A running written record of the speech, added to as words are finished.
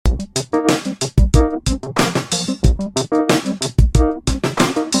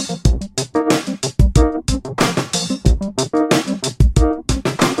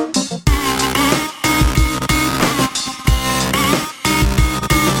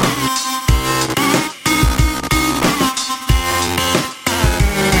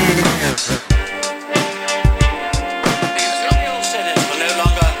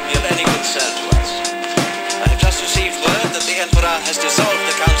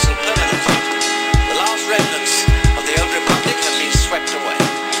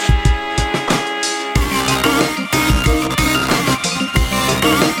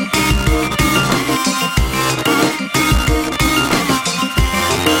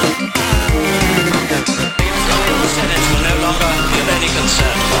The Senate will no longer be of any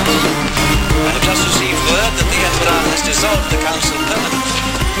concern to us. I have just received word that the Emperor has dissolved the Council permanently.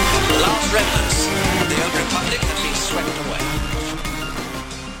 The last remnants of the old Republic have been swept away.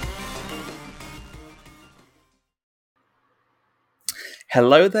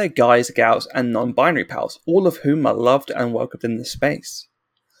 Hello there, guys, gals, and non-binary pals, all of whom are loved and welcomed in this space.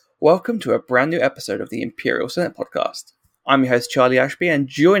 Welcome to a brand new episode of the Imperial Senate Podcast. I'm your host, Charlie Ashby, and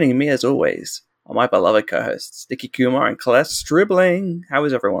joining me, as always, are my beloved co-hosts, Dicky Kumar and Colette Stribling. How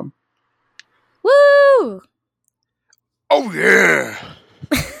is everyone? Woo! Oh yeah!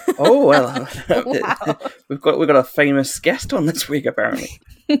 Oh well, Wow. we've got a famous guest on this week apparently.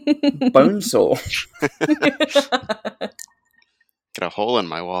 Bonesaw. Got a hole in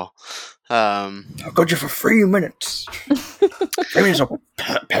my wall. I've got you for 3 minutes. 3 minutes of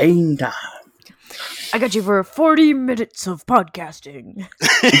pain time. I got you for 40 minutes of podcasting.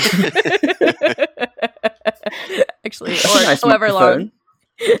 Actually, That's a or nice however long. microphone.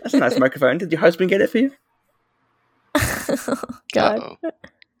 That's a nice microphone. Did your husband get it for you? God. Uh-oh.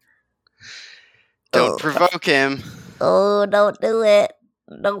 Don't provoke him. Oh, don't do it.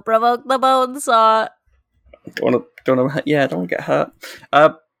 Don't provoke the bone saw. Don't want to get hurt.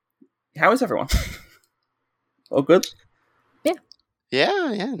 How is everyone? All good?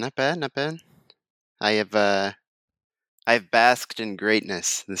 Yeah, not bad. I've basked in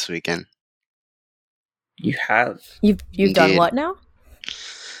greatness this weekend. You have. You've done Indeed. what now?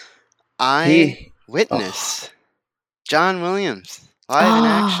 I witnessed John Williams live in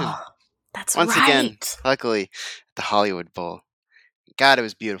action. That's Once right. again, luckily, at the Hollywood Bowl. God, it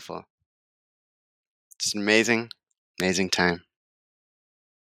was beautiful. Just an amazing time.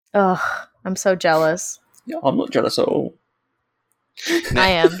 Oh, I'm so jealous. Yeah, I'm not jealous at all. I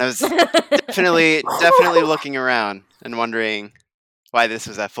am. I was definitely looking around and wondering why this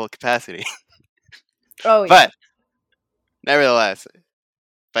was at full capacity. Oh, yeah. But nevertheless,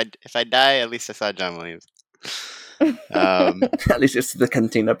 if I die, at least I saw John Williams. At least it's the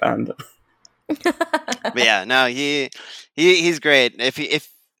Cantina Band. But yeah, no, he's great. If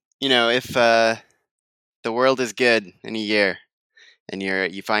the world is good in a year, and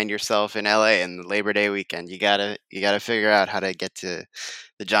you find yourself in LA in the Labor Day weekend, you gotta figure out how to get to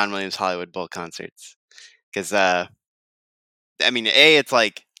the John Williams Hollywood Bowl concerts, because it's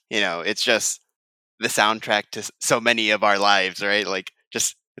like, it's just the soundtrack to so many of our lives, right? Like,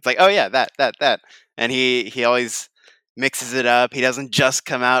 just it's like, oh yeah, that, and he always mixes it up. He doesn't just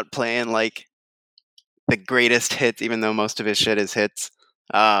come out playing like the greatest hits, even though most of his shit is hits.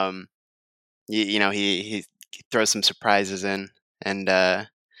 He throws some surprises in, and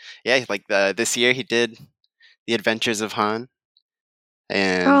like this year he did The Adventures of Han,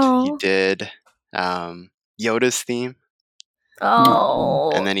 and he did Yoda's theme,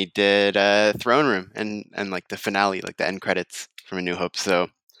 Oh. and then he did Throne Room, and like the finale, like the end credits from A New Hope. So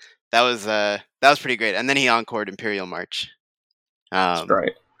that was pretty great. And then he encored Imperial March. That's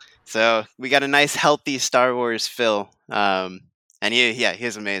right. So we got a nice, healthy Star Wars fill. And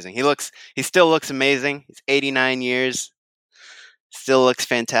he's amazing. He still looks amazing. He's 89 years. Still looks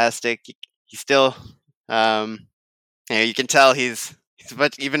fantastic. He still, you can tell he's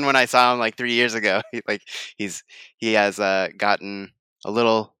much. Even when I saw him like 3 years ago, he has gotten a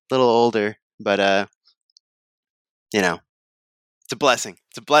little older. But it's a blessing.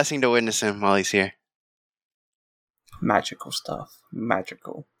 It's a blessing to witness him while he's here. Magical stuff.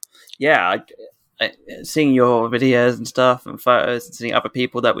 Magical. Yeah, seeing your videos and stuff and photos and seeing other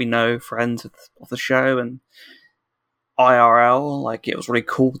people that we know, friends of the show and IRL, like, it was really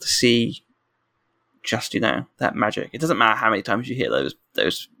cool to see just, that magic. It doesn't matter how many times you hear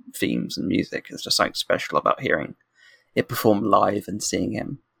those themes and music. There's just something special about hearing it performed live and seeing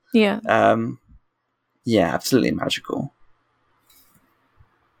him. Yeah. Yeah, absolutely magical.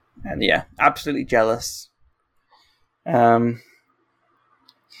 And yeah, absolutely jealous. I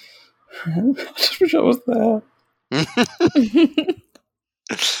just wish I was there.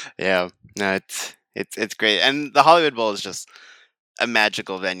 Yeah, no, it's great, and the Hollywood Bowl is just a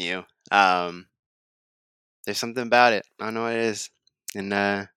magical venue. There's something about it. I don't know what it is,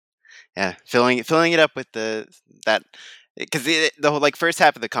 and filling it up with that, because the whole like first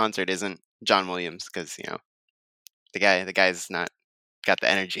half of the concert isn't John Williams, because the guy's not got the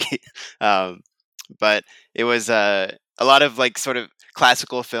energy, but it was a lot of like sort of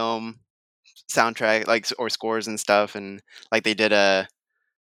classical film soundtrack, like, or scores and stuff, and like they did a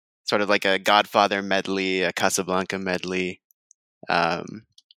sort of like a Godfather medley, a Casablanca medley. Yeah,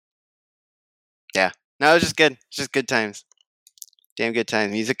 no, it was just good. It's just good times. Damn good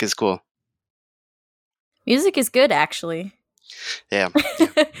times. Music is cool. Music is good, actually. Yeah.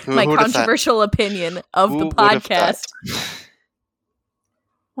 My who'd have thought? controversial opinion of Who the would have podcast. thought?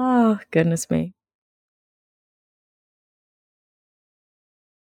 Oh, goodness me.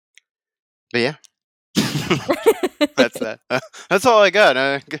 But yeah, that's that. That's all I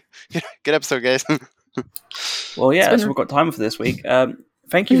got. Good episode, guys. Well, yeah, It's been- so we've got time for this week.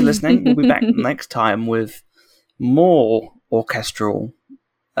 Thank you for listening. We'll be back next time with more orchestral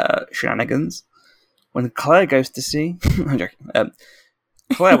shenanigans. When Claire goes to see... I'm joking.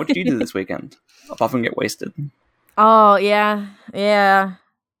 Claire, what did you do this weekend? Apart from get wasted. Oh, yeah.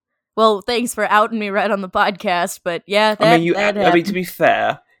 Well, thanks for outing me right on the podcast, but yeah, that I mean, happened. to be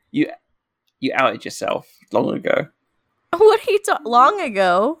fair, you outed yourself long ago. What are you long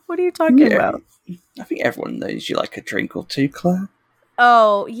ago? What are you talking about? I think everyone knows you like a drink or two, Claire.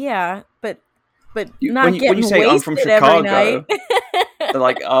 Oh, yeah, but not when getting you say I'm from wasted every Chicago, night. they're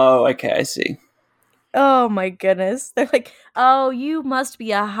like, oh, okay, I see. Oh my goodness. They're like, oh, you must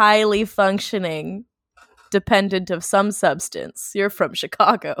be a highly functioning dependent of some substance. You're from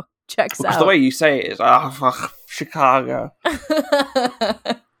Chicago. Checks Because out. the way you say it is, fuck, Chicago.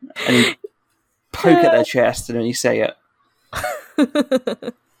 And you poke at their chest and then you say it.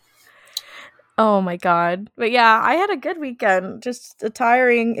 Oh my god. But yeah, I had a good weekend. Just a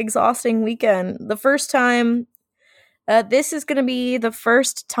tiring, exhausting weekend. The first time, this is going to be the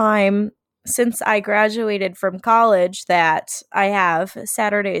first time since I graduated from college that I have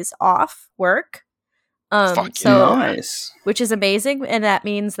Saturdays off work. Fuck So, Nice. which is amazing. And that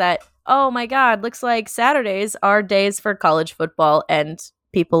means that, oh my god, looks like Saturdays are days for college football and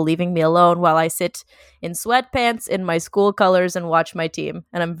people leaving me alone while I sit in sweatpants in my school colors and watch my team.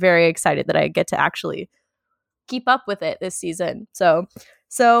 And I'm very excited that I get to actually keep up with it this season. So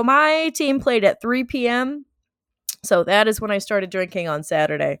my team played at 3 p.m. So that is when I started drinking on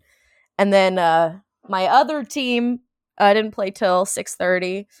Saturday. And then my other team didn't play till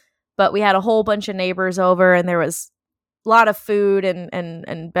 6:30, but we had a whole bunch of neighbors over and there was a lot of food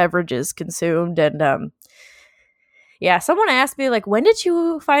and beverages consumed. And yeah, someone asked me, like, when did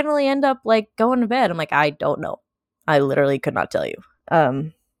you finally end up, like, going to bed? I'm like, I don't know. I literally could not tell you.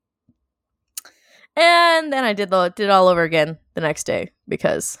 And then I did it all over again the next day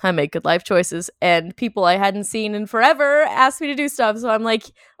because I make good life choices and people I hadn't seen in forever asked me to do stuff. So I'm like,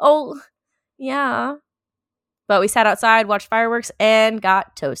 oh, yeah. But we sat outside, watched fireworks, and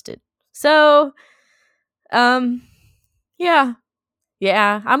got toasted. So, yeah.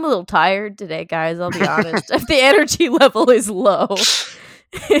 Yeah, I'm a little tired today, guys. I'll be honest. If the energy level is low,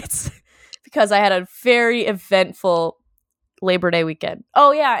 it's because I had a very eventful Labor Day weekend.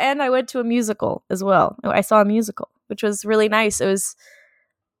 Oh, yeah, and I went to a musical as well. I saw a musical, which was really nice. It was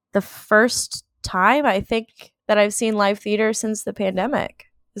the first time, I think, that I've seen live theater since the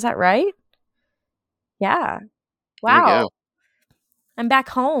pandemic. Is that right? Yeah. There you Wow. go. I'm back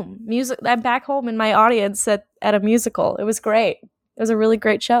home. I'm back home in my audience at a musical. It was great. It was a really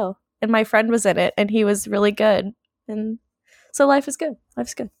great show. And my friend was in it and he was really good. And so life is good.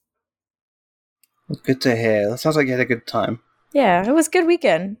 Life's good. Well, good to hear. That sounds like you had a good time. Yeah, it was a good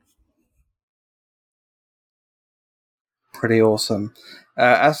weekend. Pretty awesome.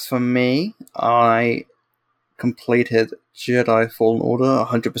 As for me, I completed Jedi Fallen Order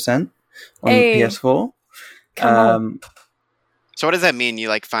 100% on Hey. PS4. Come on. So what does that mean? You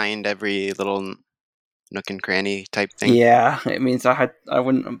like find every little nook and cranny type thing? Yeah, it means I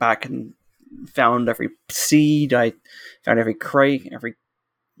went back and found every seed, I found every crate, every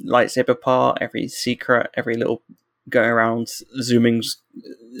lightsaber part, every secret, every little going around, zooming,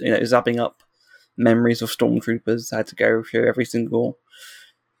 zapping up memories of stormtroopers. I had to go through every single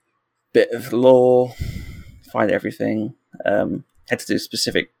bit of lore, find everything. Had to do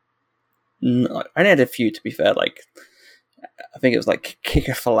specific. I only had a few, to be fair. Like, I think it was like kick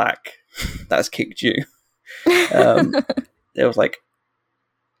a falak. That's kicked you. There was like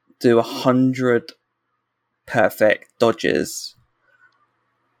do 100 perfect dodges.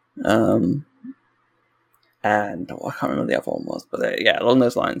 And I can't remember the other one was, but yeah, along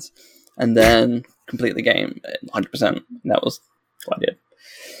those lines. And then complete the game 100%. And that was what I did.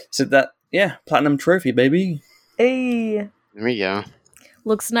 So that, yeah, platinum trophy, baby. Hey. There we go.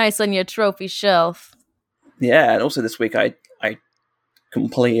 Looks nice on your trophy shelf. Yeah, and also this week I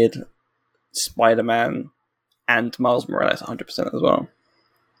completed Spider-Man and Miles Morales 100% as well.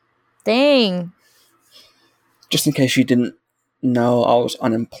 Dang. Just in case you didn't know I was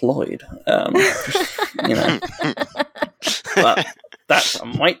unemployed. But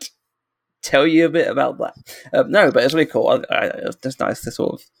I might tell you a bit about that. No, but it's really cool. It's just nice to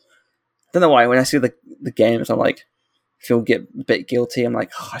sort of... I don't know why, when I see the games, I'm like, feel a bit guilty. I'm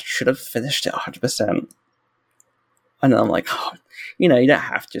like, I should have finished it 100%. And then I'm like, oh, you don't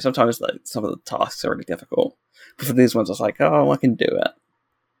have to. Sometimes like some of the tasks are really difficult. But for these ones, I was like, oh, I can do it.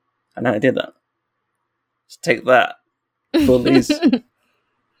 And then I did that. Just take that, bullies.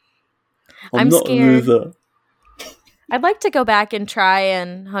 I'm not scared. a loser. I'd like to go back and try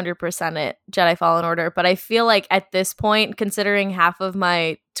and 100% it, Jedi Fallen Order, but I feel like at this point, considering half of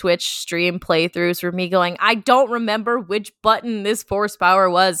my Twitch stream playthroughs were me going, I don't remember which button this force power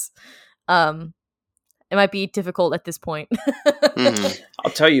was. It might be difficult at this point. Mhm.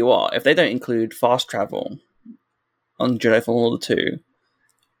 I'll tell you what, if they don't include fast travel on Jedi Fallen Order 2,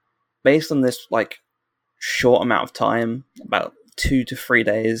 based on this like short amount of time, about 2 to 3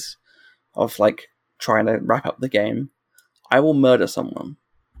 days of like trying to wrap up the game, I will murder someone.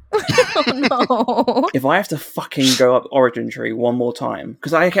 Oh no. If I have to fucking go up Origin Tree one more time,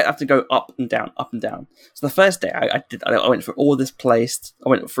 because I have to go up and down, up and down. So the first day I went through all this place, I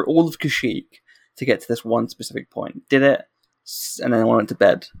went through all of Kashyyyk to get to this one specific point. Did it, and then I went to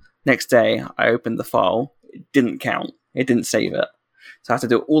bed. Next day I opened the file, it didn't count, it didn't save it. So I had to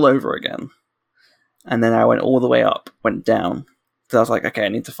do it all over again. And then I went all the way up, went down. So I was like, okay, I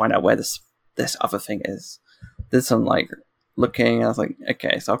need to find out where this other thing is. Did some like looking, and I was like,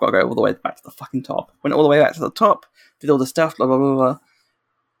 okay, so I've got to go all the way back to the fucking top. Went all the way back to the top, did all the stuff, blah, blah, blah, blah.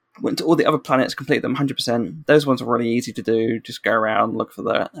 Went to all the other planets, completed them 100%. Those ones were really easy to do. Just go around, look for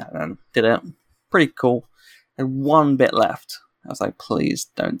that, and then did it. Pretty cool. And one bit left. I was like, please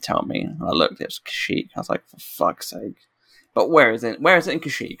don't tell me. And I looked, it was Kashyyyk. I was like, for fuck's sake. But where is it? Where is it in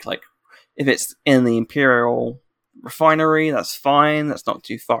Kashyyyk? Like, if it's in the Imperial refinery, that's fine. That's not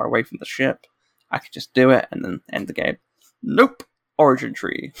too far away from the ship. I could just do it and then end the game. Nope. Origin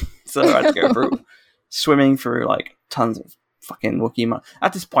Tree. So I had to go through swimming through like tons of fucking Wookiee.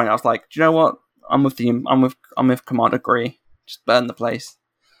 At this point, I was like, do you know what? I'm with Commander Gree. Just burn the place.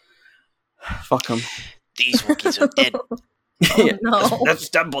 Fuck them. These Wookiees are dead. Yeah, no. let's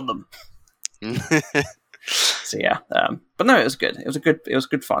stamp on them. So yeah, but no, it was good. It was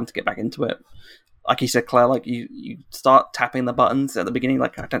good fun to get back into it. Like you said, Claire, like you start tapping the buttons at the beginning,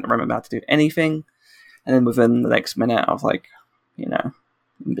 like I don't remember how to do anything, and then within the next minute, I was like, I'm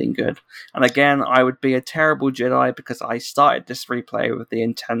being good. And again, I would be a terrible Jedi because I started this replay with the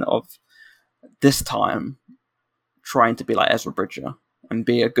intent of this time trying to be like Ezra Bridger and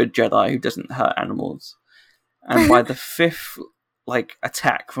be a good Jedi who doesn't hurt animals. And by the fifth like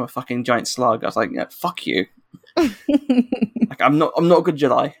attack from a fucking giant slug, I was like, yeah, fuck you. Like I'm not a good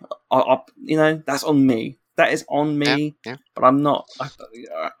Jedi. That's on me. That is on me. Yeah. But I'm not. I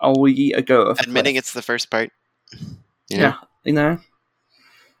will eat a goat. Admitting it's the first part. Yeah. I'm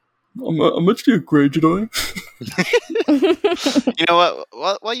actually a great Jedi. You know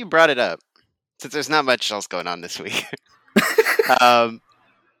what? While you brought it up, since there's not much else going on this week,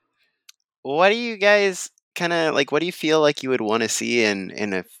 what do you guys kind of like? What do you feel like you would want to see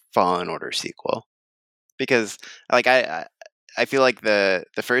in a Fallen Order sequel? Because like I feel like the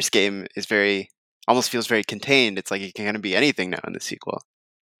first game is almost feels very contained. It's like it can kind of be anything now in the sequel.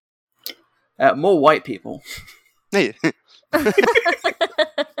 More white people. Hey.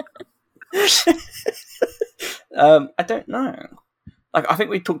 I don't know. Like I think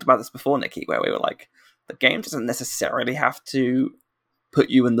we talked about this before, Nikki, where we were like, the game doesn't necessarily have to put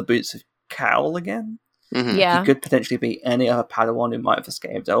you in the boots of Cal again. Mm-hmm. Yeah. He could potentially be any other Padawan who might have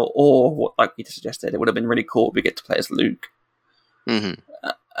escaped, or what, like you suggested, it would have been really cool if we get to play as Luke. Mm-hmm.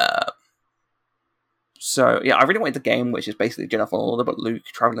 So yeah, I really wanted the game, which is basically Jedi Fallen Order, but Luke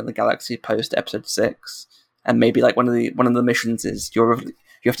traveling the galaxy post Episode 6, and maybe like one of the missions is you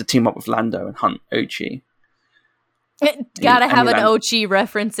have to team up with Lando and hunt Ochi. Gotta have an Ochi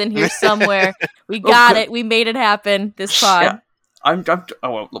reference in here somewhere. We got it. We made it happen this pod. Yeah. I'm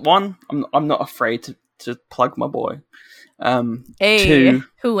not afraid to plug my boy. Hey, two,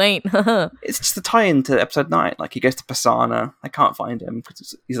 who ain't? it's just a tie-in to Episode 9. Like, he goes to Pasana. I can't find him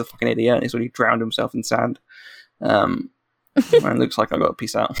because he's a fucking idiot and he's already drowned himself in sand. And it looks like I got a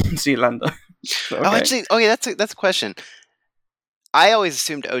piece out. See you, Lando. So, okay. Oh, actually, that's a question. I always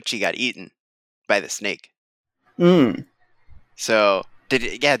assumed Ochi got eaten by the snake. So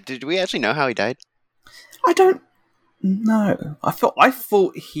did we actually know how he died? I don't know. I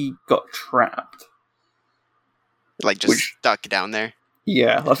thought he got trapped. Like just stuck down there.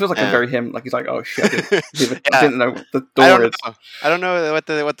 Yeah, that feels like a very him. Like he's like, oh shit, I didn't know what the I door is. I don't know what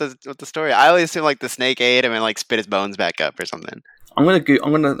the story. I always assume like the snake ate him and like spit his bones back up or something. I'm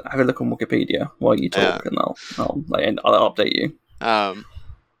gonna have a look on Wikipedia while you talk, and I'll update you.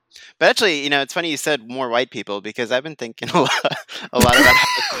 But actually, it's funny you said more white people because I've been thinking a lot about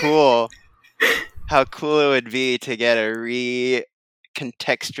how cool it would be to get a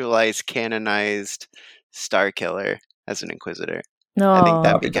recontextualized, canonized Star Killer as an Inquisitor. No. I think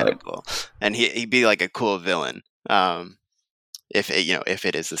that'd be that'd be kind of cool, and he'd be like a cool villain. If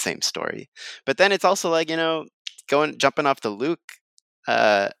it is the same story, but then it's also like jumping off the Luke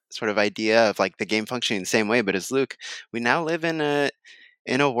sort of idea of like the game functioning the same way, but as Luke, we now live in a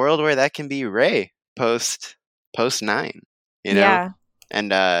world where that can be Rey post 9, Yeah.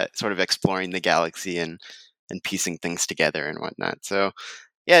 and sort of exploring the galaxy and piecing things together and whatnot. So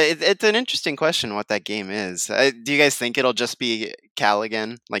yeah, it's an interesting question what that game is. Do you guys think it'll just be Cal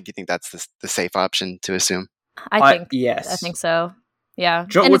again? Like, do you think that's the safe option to assume? I yes. think so. Yeah.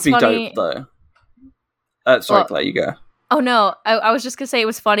 Do you know And what it's would be funny. dope though? Sorry, Well- Claire, you go. Oh no, I was just gonna say it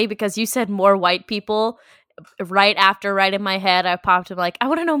was funny because you said more white people right in my head. I popped up like, I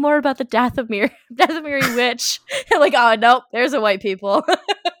want to know more about the Dathomiri witch. And like, oh nope, there's a white people.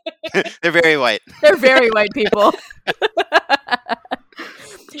 They're very white. They're very white people.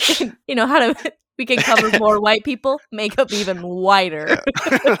 We can cover more white people, make them even whiter.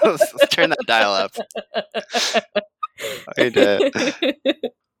 Let's turn that dial up.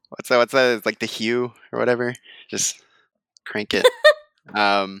 What's that? It's like the hue or whatever. Just crank it.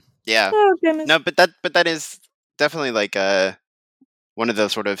 Yeah. Oh goodness. No, but that is definitely like one of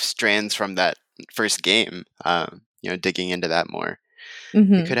those sort of strands from that first game. Digging into that more.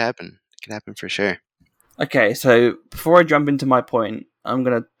 Mhm. It could happen. It could happen for sure. Okay, so before I jump into my point, I'm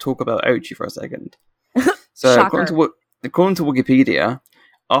going to talk about Ochi for a second. So, Shocker. according to Wikipedia,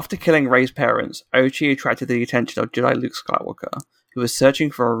 after killing Rey's parents, Ochi attracted the attention of Jedi Luke Skywalker, who was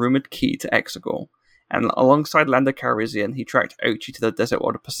searching for a rumored key to Exegol. And alongside Lando Calrissian, he tracked Ochi to the desert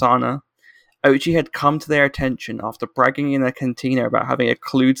world of Pasaana. Ochi had come to their attention after bragging in a cantina about having a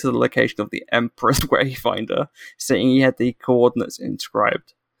clue to the location of the Emperor's Wayfinder, saying he had the coordinates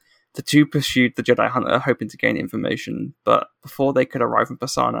inscribed. The two pursued the Jedi Hunter, hoping to gain information, but before they could arrive in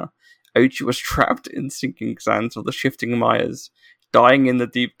Pasaana, Ochi was trapped in sinking sands of the shifting mires, dying in the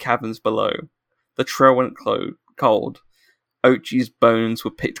deep caverns below. The trail went cold. Ochi's bones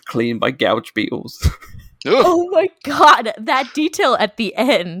were picked clean by gouge beetles. Ooh. Oh my god, that detail at the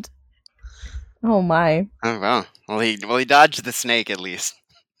end. Oh my. Oh wow. Well, he dodged the snake at least.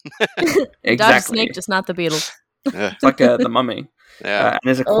 Dodge Exactly. snake, just not the Beatles. Ugh. It's like the Mummy. Yeah. And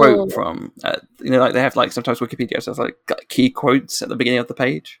there's a quote Oh. from, like they have like sometimes Wikipedia says like key quotes at the beginning of the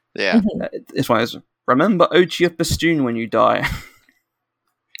page. Yeah. This one is, "Remember Ochi of Bastoon when you die."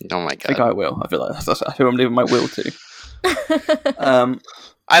 Oh my I think god. I will. I feel like that's who I'm leaving my will to.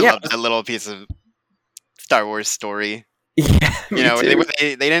 I yeah. love that little piece of Star Wars story. Yeah, me too.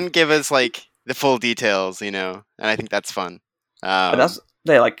 They didn't give us like the full details, and I think that's fun. And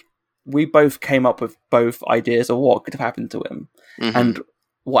they're like, we both came up with both ideas of what could have happened to him, Mhm. and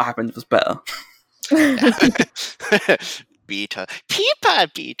what happened was better. Beta.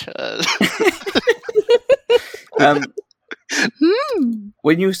 Peepa Beta.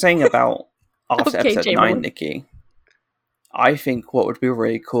 When you were saying about after Okay, episode J-Mo. 9, Nikki, I think what would be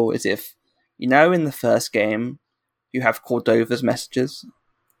really cool is if, in the first game, you have Cordova's messages.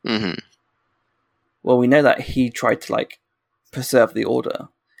 Hmm. Well, we know that he tried to, preserve the Order,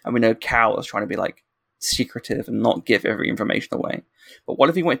 and we know Cal was trying to be, secretive and not give every information away. But what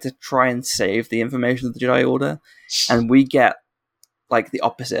if he went to try and save the information of the Jedi Order, and we get, the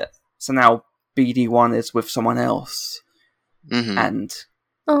opposite? So now BD1 is with someone else, Hmm. and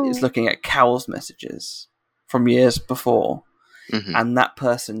Oh. is looking at Cal's messages from years before, Hmm. and that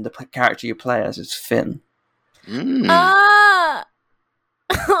person, the character you play as, is Finn. Mm. Ah!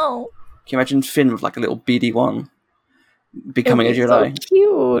 Oh. Can you imagine Finn with a little BD1 becoming a It'd be Jedi? So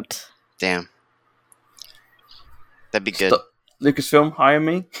cute. Damn. That'd be good. Stop. Lucasfilm, hire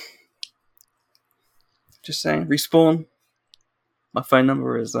me. Just saying. Respawn. My phone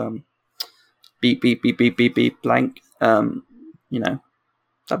number is beep beep beep beep beep beep blank. That'd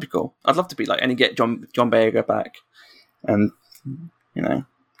be cool. I'd love to be and get John Boyega back, and because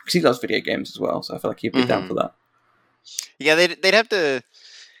he loves video games as well. So I feel like he'd be down Mhm. for that. Yeah, they'd have to.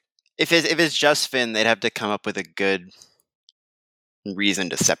 If it's just Finn, they'd have to come up with a good reason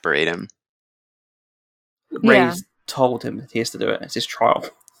to separate him. Yeah. Ray's told him he has to do it. It's his trial.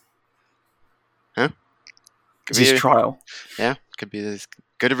 Could It's be, his trial. yeah, could be as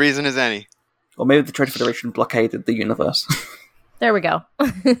good a reason as any. Or maybe the Trade Federation blockaded the universe. There we go.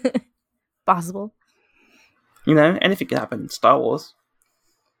 Possible. Anything could happen in Star Wars.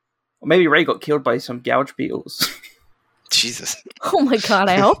 Or maybe Ray got killed by some gouge beetles. Jesus. Oh my god,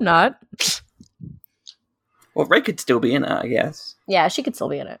 I hope not. Well, Ray could still be in it, I guess. Yeah, she could still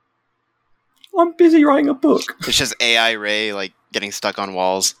be in it. I'm busy writing a book. It's just AI Ray getting stuck on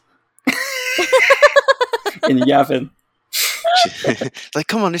walls. In Yavin. It's like,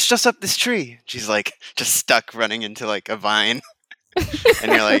 come on, it's just up this tree. She's like just stuck running into like a vine,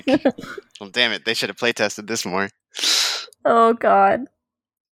 and you're like, well, damn it, they should have play tested this more. Oh god.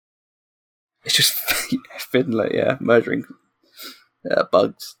 It's just Finlay, murdering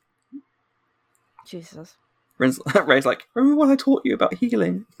bugs. Jesus. Ray's like, remember when I taught you about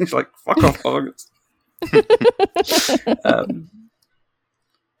healing? He's like, fuck off, bugs.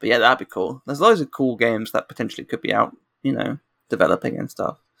 But yeah, that'd be cool. There's loads of cool games that potentially could be out, developing and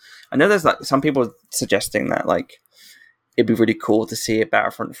stuff. I know there's like some people suggesting that like it'd be really cool to see a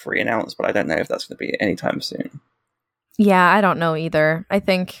Battlefront 3 announced, but I don't know if that's going to be anytime soon. Yeah, I don't know either. I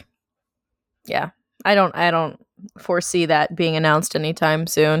think, I don't foresee that being announced anytime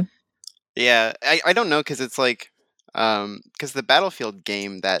soon. Yeah, I don't know, because it's like, because the Battlefield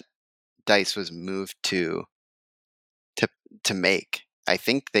game that DICE was moved to make, I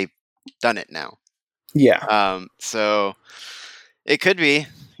think they've done it now. Yeah. So it could be.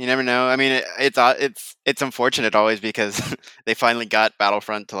 You never know. I mean, it's unfortunate always, because they finally got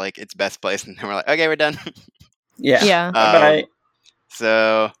Battlefront to like its best place, and then we're like, okay, we're done. Yeah. Yeah. Bye.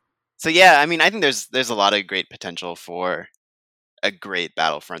 So yeah. I mean, I think there's a lot of great potential for a great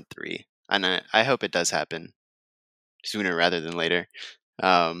Battlefront 3, and I hope it does happen sooner rather than later.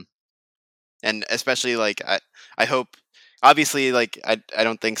 And especially like I hope, obviously, like I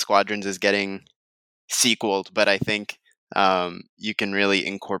don't think Squadrons is getting sequeled, but I think you can really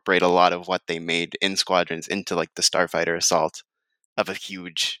incorporate a lot of what they made in Squadrons into like the Starfighter Assault of a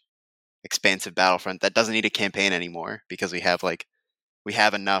huge, expansive Battlefront that doesn't need a campaign anymore, because we have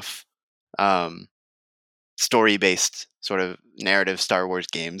enough story-based sort of narrative Star Wars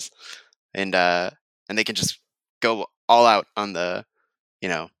games, and they can just go all out on the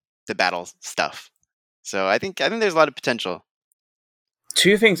the battle stuff. So I think there's a lot of potential.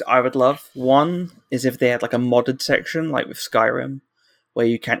 Two things I would love. One is if they had like a modded section, like with Skyrim, where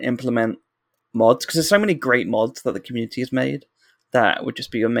you can implement mods, because there's so many great mods that the community has made that would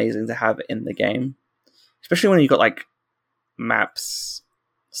just be amazing to have in the game. Especially when you've got like maps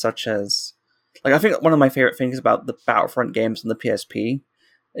such as, like, I think one of my favorite things about the Battlefront games on the PSP,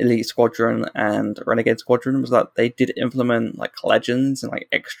 Elite Squadron and Renegade Squadron, was that they did implement like legends and like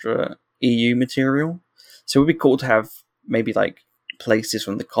extra EU material. So it would be cool to have maybe like places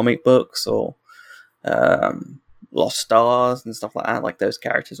from the comic books or Lost Stars and stuff like that, like those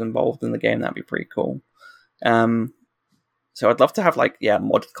characters involved in the game. That'd be pretty cool. So I'd love to have like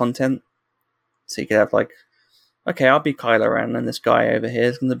modded content, so you could have like, okay, I'll be Kylo Ren, and this guy over here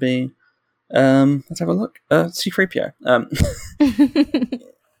is going to be let's have a look, C-3PO.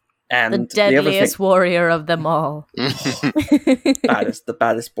 And the deadliest warrior of them all. the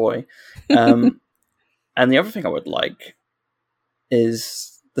baddest boy. And the other thing I would like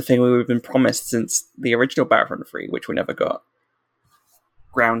is the thing we've been promised since the original Battlefront 3, which we never got.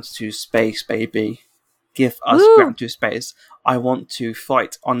 Ground to space, baby. Give us ground to space. I want to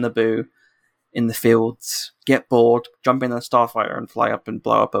fight on Naboo in the fields, get bored, jump in a starfighter and fly up and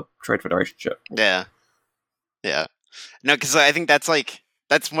blow up a Trade Federation ship. Yeah. No, because I think that's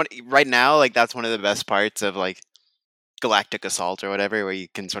one right now. Like that's one of the best parts of like Galactic Assault or whatever, where you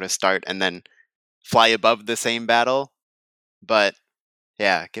can sort of start and then fly above the same battle. But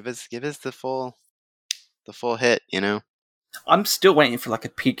yeah, give us the full hit. I'm still waiting for like a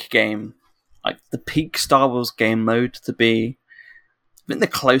peak game, like the peak Star Wars game mode to be. I think the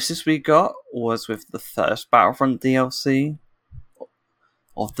closest we got was with the first Battlefront DLC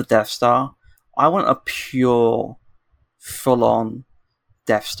of the Death Star. I want a pure, full-on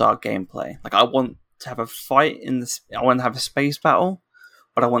Death Star gameplay. Like, I want to have a fight I want to have a space battle,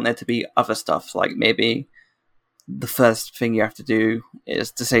 but I want there to be other stuff. Like, maybe the first thing you have to do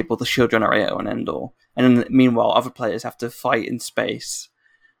is disable the shield generator on Endor. And then, meanwhile, other players have to fight in space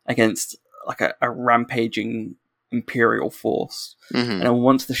against, like, a rampaging Imperial force. Mm-hmm. And then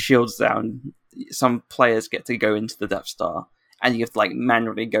once the shield's down, some players get to go into the Death Star, and you have to like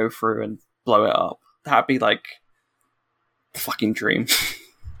manually go through and blow it up. That'd be like the fucking dream.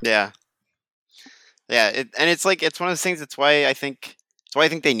 Yeah. And it's like, it's one of those things. That's why I think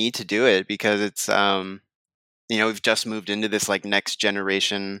they need to do it, because it's we've just moved into this like next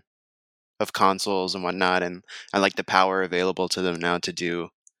generation of consoles and whatnot, and like the power available to them now to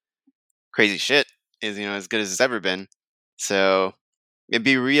do crazy shit is as good as it's ever been. So it'd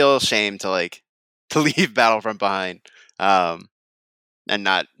be a real shame to leave Battlefront behind, and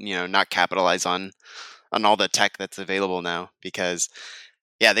not capitalize on all the tech that's available now, because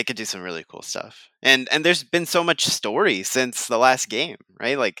they could do some really cool stuff. And there's been so much story since the last game,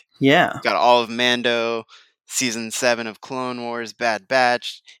 right? Like, got all of Mando, Season 7 of Clone Wars, Bad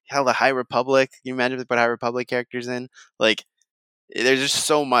Batch, hell, the High Republic. Can you imagine if they put High Republic characters in? Like, there's just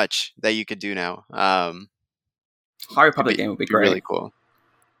so much that you could do now. High Republic game would be great. Really cool.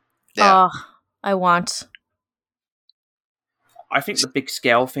 Yeah. Oh, I want. I think the big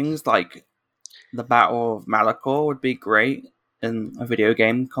scale things like the Battle of Malachor would be great in a video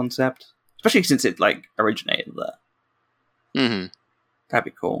game concept, especially since it like originated there. Mm-hmm. That'd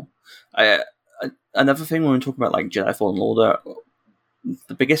be cool. Another thing when we're talking about like Jedi Fallen Order,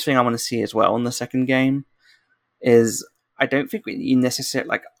 the biggest thing I want to see as well in the second game is I don't think you necessarily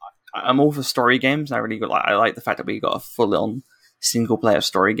like. I'm all for story games. I like the fact that we got a full on single player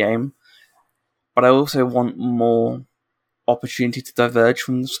story game, but I also want more opportunity to diverge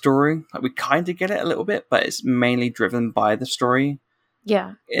from the story. Like we kind of get it a little bit, but it's mainly driven by the story.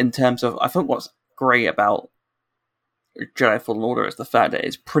 Yeah. In terms of, I think what's great about Jedi Fallen Order is the fact that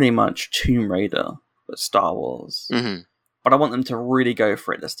it's pretty much Tomb Raider but Star Wars. Mm-hmm. But I want them to really go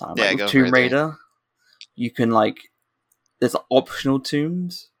for it this time. Yeah, like go with for Tomb it, Raider, you can there's optional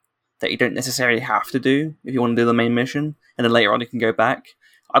tombs that you don't necessarily have to do if you want to do the main mission, and then later on you can go back.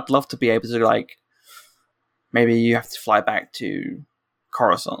 I'd love to be able to maybe you have to fly back to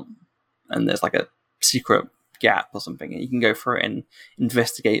Coruscant, and there's like a secret gap or something, and you can go through it and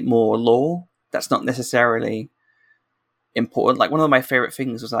investigate more lore that's not necessarily important. Like one of my favorite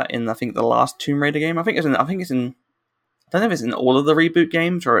things was that in I think the last Tomb Raider game. I think it's in. I don't know if it's in all of the reboot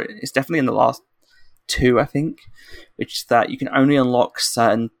games or it's definitely in the last two. I think, which is that you can only unlock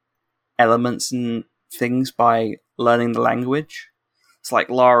certain elements and things by learning the language. It's like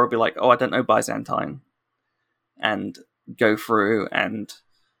Lara will be like, "Oh, I don't know Byzantine," and go through and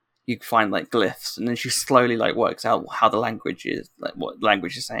you find glyphs, and then she slowly works out how the language is, what the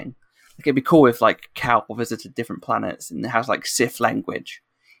language is saying. It'd be cool if Cal visited different planets and it has Sith language,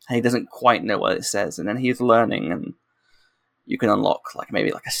 and he doesn't quite know what it says, and then he's learning, and you can unlock maybe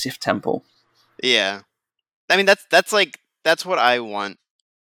a Sith temple. Yeah, I mean that's what I want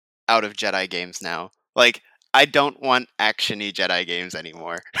out of Jedi games now. I don't want actiony Jedi games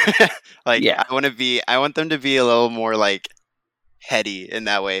anymore. Yeah. I want them to be a little more heady in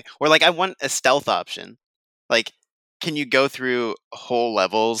that way. Or I want a stealth option. Can you go through whole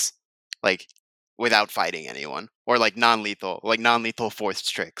levels without fighting anyone? Or non-lethal force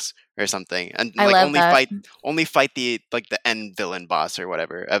tricks or something. And I love that. only fight the end villain boss or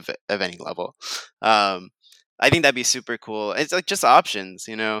whatever of any level. I think that'd be super cool. It's just options,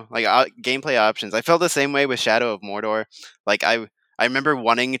 gameplay options. I felt the same way with Shadow of Mordor. I remember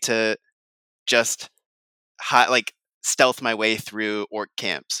wanting to just stealth my way through orc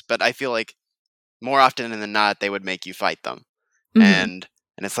camps, but I feel more often than not they would make you fight them, Mhm. and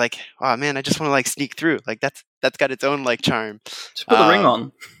it's oh man, I just want to sneak through. That's got its own charm. Just put the ring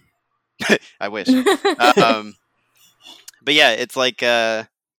on. I wish. But yeah, it's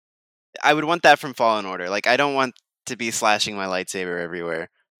I would want that from Fallen Order. I don't want to be slashing my lightsaber everywhere.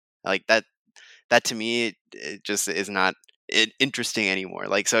 That to me it just is not interesting anymore.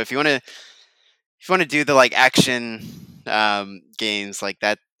 So if you want to do the action games like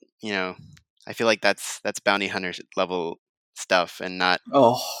that, I feel that's bounty hunter level stuff and not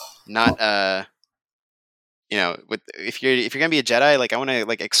with if you're gonna be a Jedi, I want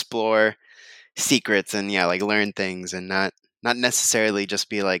to explore secrets and learn things and not necessarily just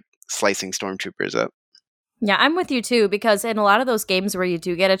be slicing stormtroopers up. Yeah, I'm with you too, because in a lot of those games where you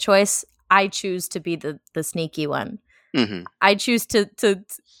do get a choice, I choose to be the sneaky one. Mm-hmm. I choose to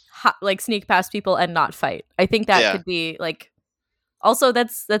sneak past people and not fight. I think that could be also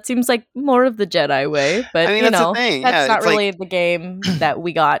that seems like more of the Jedi way, but I mean, that's the thing. That's not really the game that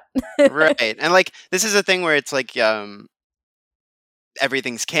we got. Right. And this is a thing where it's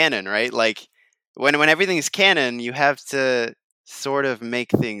everything's canon, right? When everything's canon, you have to sort of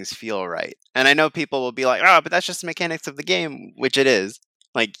make things feel right. And I know people will be like, "Oh, but that's just the mechanics of the game," which it is.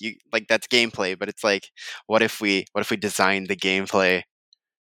 That's gameplay, but it's what if we designed the gameplay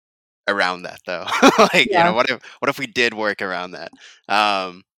around that though? What if we did work around that?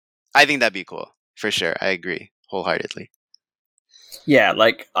 I think that'd be cool for sure. I agree wholeheartedly. Yeah,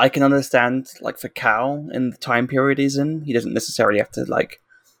 I can understand for Cal in the time period he's in, he doesn't necessarily have to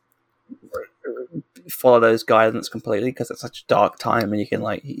follow those guidance completely because it's such a dark time, and you can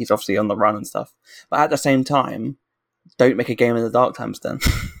he's obviously on the run and stuff. But at the same time, don't make a game in the dark times then.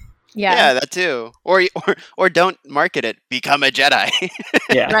 Yeah, that too. Or don't market it. Become a Jedi.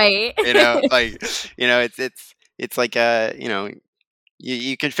 Yeah, right. It's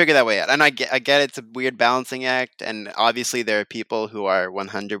you can figure that way out. And I get it's a weird balancing act, and obviously there are people who are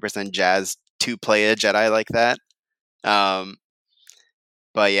 100% jazzed to play a Jedi like that.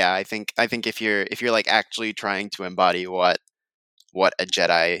 But yeah, I think if you're actually trying to embody what a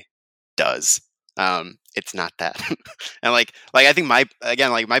Jedi does, it's not that. And like I think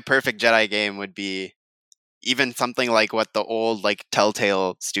my perfect Jedi game would be even something like what the old like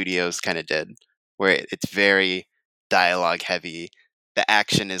Telltale Studios kind of did, where it's very dialogue heavy. The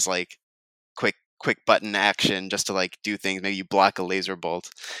action is like quick button action just to like do things. Maybe you block a laser bolt,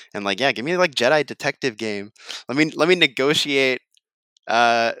 and like give me like Jedi detective game. Let me negotiate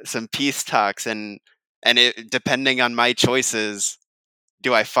some peace talks, and it, depending on my choices,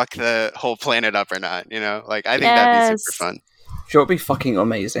 do I fuck the whole planet up or not? You know, like I think that'd be super fun. Sure, it'd be fucking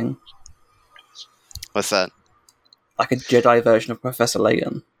amazing. What's that? Like a Jedi version of Professor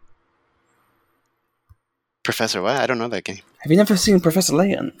Layton. Professor what? I don't know that game. Have you never seen Professor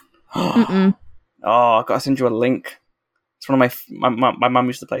Layton? Mm-mm. Oh, I gotta send you a link. It's one of my mum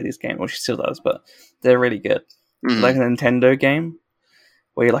used to play these games. Well, she still does, but they're really good. Mhm. It's like a Nintendo game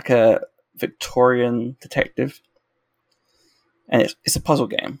where you're like a Victorian detective, and it's a puzzle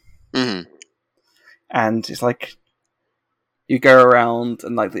game. Mhm. And it's like you go around,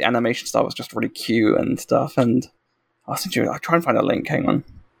 and like the animation style was just really cute and stuff. And I'll try and find a link. Hang on.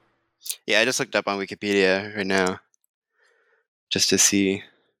 Yeah, I just looked up on Wikipedia right now, just to see.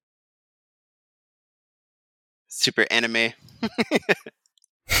 Super anime. And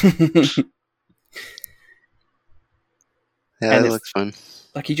Yeah, that it's- looks fun.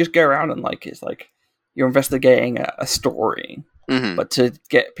 Like you just go around and like it's like you're investigating a story, Mhm. but to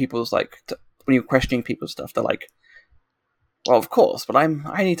get people's like when you're questioning people's stuff, they're like, "Well, of course, but I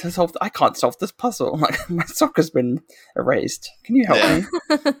need to solve. I can't solve this puzzle. Like my socker's been erased. Can you help Yeah.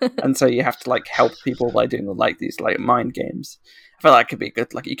 me?" And so you have to like help people by doing like these like mind games. I feel like it could be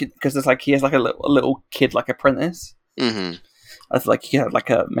good. Like you could because there's like he has like a little kid like apprentice. Mhm. I feel like you have like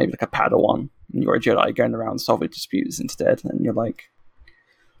maybe like a Padawan, and you're a Jedi going around solving disputes instead, and you're like,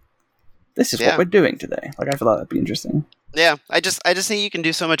 "This is Yeah. what we're doing today." Like I feel like that'd be interesting. Yeah, I just think you can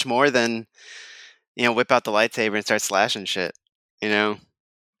do so much more than, whip out the lightsaber and start slashing shit. You know,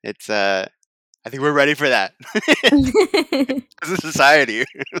 it's I think we're ready for that as a society.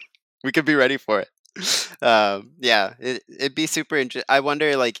 We could be ready for it. Yeah, it'd be super interesting. I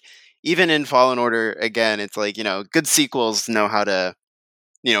wonder, like, even in Fallen Order, again, it's like good sequels know how to,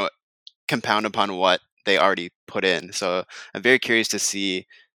 compound upon what they already put in. So I'm very curious to see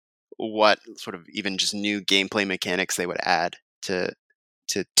what sort of even just new gameplay mechanics they would add to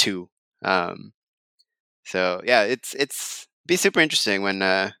two. So yeah, it's be super interesting when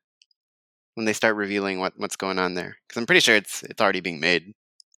they start revealing what's going on there, because I'm pretty sure it's already being made.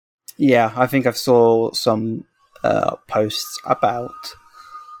 Yeah, I think I saw some posts about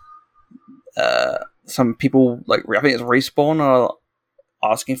some people like I think it's Respawn are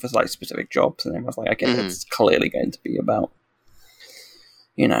asking for like specific jobs, and everyone's like, "Okay, Mhm. it's clearly going to be about."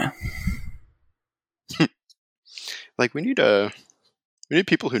 Like we need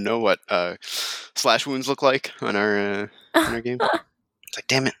people who know what slash wounds look like on our game. It's like,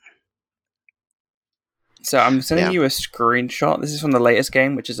 damn it. So I'm sending Yeah. you a screenshot. This is from the latest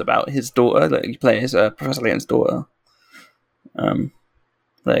game, which is about his daughter. Like you play as Professor Layton's daughter.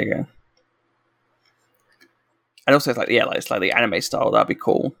 There you go. And also, it's like it's like the anime style. That'd be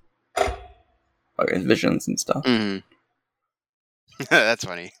cool. Like with visions and stuff. Mhm. That's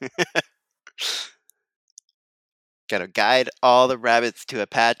funny. Gotta guide all the rabbits to a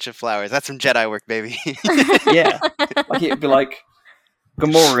patch of flowers. That's some Jedi work, baby. Yeah. Like it'd be like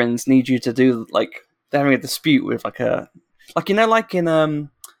Gamorreans need you to do like they're having a dispute with like in the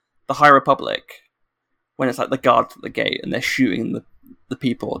High Republic when it's like the guards at the gate and they're shooting the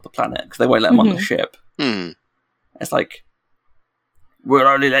people of the planet because they won't let them on the ship. Mhm. It's like we'll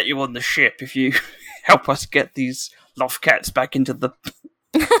only let you on the ship if you help us get these Lothcats back into the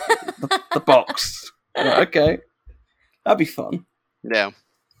box. Like, okay, that'd be fun. Yeah.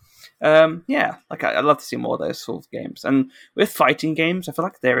 Yeah, like I'd love to see more of those sort of games. And with fighting games, I feel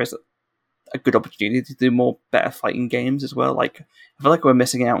like there is a good opportunity to do more better fighting games as well. Like I feel like we're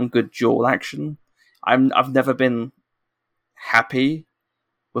missing out on good duel action. I've never been happy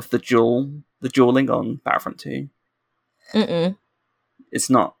with the dueling on Battlefront 2. Mm-mm. It's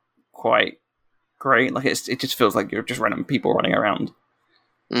not quite great. Like it just feels like you're just random people running around.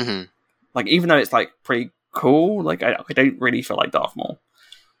 Mhm. Like even though it's like pretty cool, like I don't really feel like Darth Maul.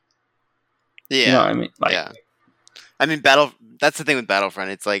 Yeah. You know what I mean? Like, Yeah. I mean, that's the thing with Battlefront.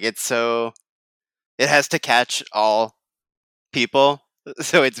 It's like, it has to catch all people.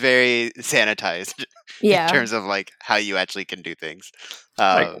 So it's very sanitized Yeah. in terms of like how you actually can do things.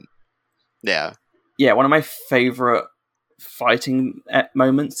 Like- Yeah. yeah, one of my favorite fighting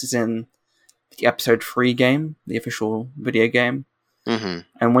moments is in the episode 3 game, the official video game. Mhm.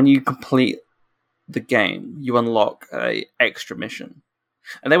 And when you complete the game, you unlock a extra mission.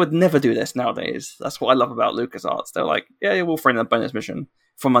 And they would never do this nowadays. That's what I love about LucasArts. They're like, yeah, we'll throw in a bonus mission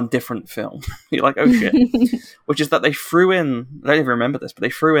from a different film. You're like, oh shit. Which is that they threw in, I don't even remember this, but they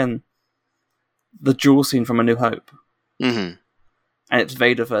threw in the duel scene from A New Hope. Mm-hmm. And it's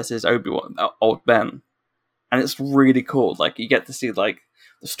Vader versus Obi-Wan, Old Ben. And it's really cool. Like, you get to see, like,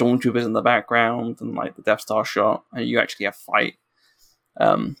 the stormtroopers in the background and, like, the Death Star shot. And you actually have to fight.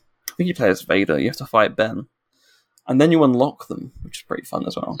 I think you play as Vader. You have to fight Ben. And then you unlock them, which is pretty fun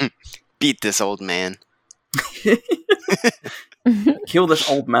as well. Beat this old man. Kill this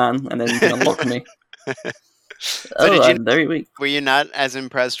old man, and then you can unlock me. I'm very weak. Were you not as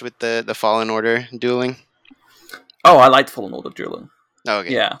impressed with the Fallen Order dueling? Oh, I liked Fallen Order dueling. Oh,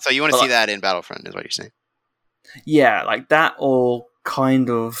 okay. Yeah. So you want to see that in Battlefront, is what you're saying? Yeah, like that, or kind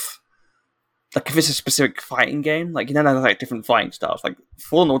of like if it's a specific fighting game, like there's like different fighting styles. Like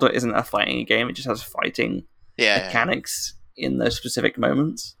Fallen Order isn't a fighting game; it just has fighting mechanics in those specific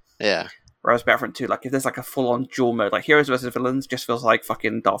moments. Yeah. Whereas Battlefront 2, like if there's like a full-on duel mode, like Heroes versus Villains, just feels like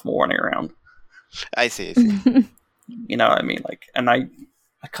fucking Darth Maul running around. I see. You know what I mean? Like, and I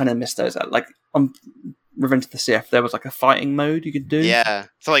kind of miss those. Like on Revenge of the Sith, there was like a fighting mode you could do. Yeah,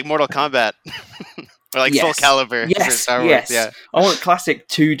 so like Mortal Kombat or like Soul Calibur for Star Wars. Yes. Yeah, I want classic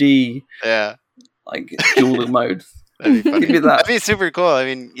 2D. Yeah, like dual mode. That'd be funny. Give me that. That'd be super cool. I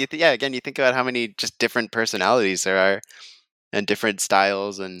mean, again, you think about how many just different personalities there are, and different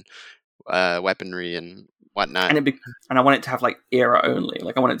styles and weaponry and whatnot. And I want it to have like era only.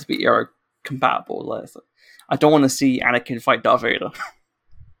 Like I want it to be era compatible. Like, I don't want to see Anakin fight Darth Vader.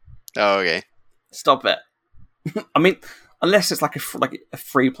 Oh, okay. Stop it. I mean, unless it's like a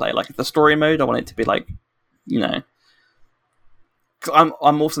free play, like the story mode, I want it to be like, you know.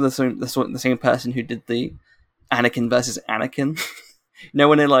 I'm also the same person who did the Anakin versus Anakin. You know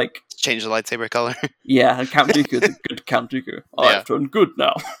when they like change the lightsaber color. Yeah, and Count Dooku, the good Count Dooku. I've turned good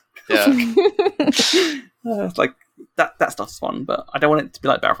now. Yeah. It's like that stuff's fun, but I don't want it to be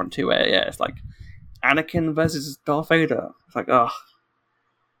like Battlefront 2 where it's like Anakin versus Darth Vader. It's like, oh,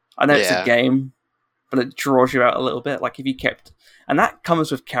 I know it's a game, but it draws you out a little bit. Like if you kept, and that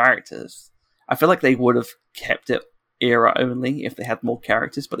comes with characters. I feel like they would have kept it era only if they had more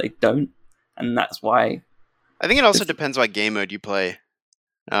characters, but they don't, and that's why. I think it also depends what game mode you play.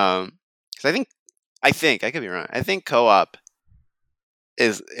 Because I think I could be wrong. I think co-op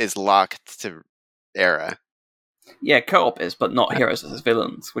is locked to era. Yeah, co-op is, but not Heroes versus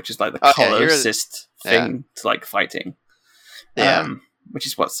Villains, which is like the color assist thing to like fighting. Yeah. Which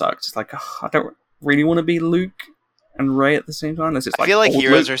is what sucks. It's like I don't really want to be Luke and Rey at the same time. It's just I feel like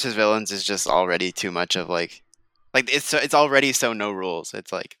Heroes versus Villains is just already too much of like it's already so no rules.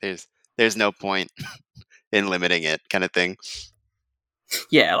 It's like there's no point in limiting it, kind of thing.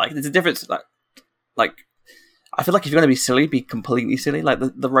 Yeah, like there's a difference. Like I feel like if you're going to be silly, be completely silly. Like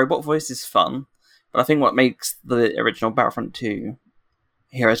the robot voice is fun, but I think what makes the original Battlefront 2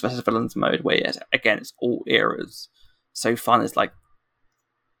 Heroes versus Villains mode, where it's all eras, so fun is like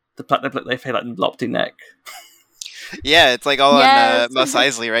they play like Lopty Neck. Yeah, it's like all on Mos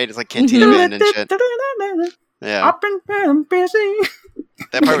Eisley, right? It's like Cantina Band and shit. Yeah, I've been busy.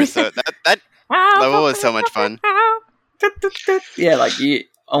 That part was that level was so much fun. Yeah, like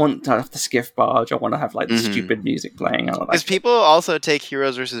I want to have the skiff barge. I want to have like the stupid music playing. Because people also take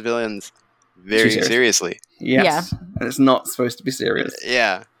Heroes versus Villains very seriously. Yes, and it's not supposed to be serious.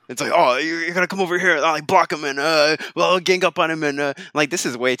 Yeah, it's like, oh, you're gonna come over here, I'll like block him and well, gang up on him and like this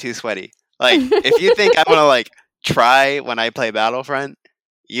is way too sweaty. Like if you think I'm gonna like try when I play Battlefront,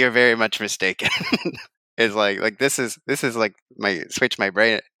 you're very much mistaken. It's like this is like my switch my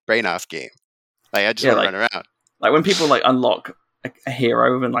brain off game. Like I just want to run around. Like when people like unlock a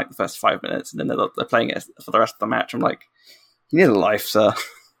hero within like the first 5 minutes, and then they're playing it for the rest of the match. I'm like, you need a life, sir.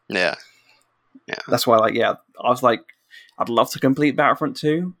 Yeah. That's why, I was like, I'd love to complete Battlefront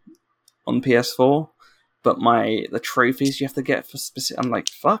 2 on PS4, but the trophies you have to get for specific. I'm like,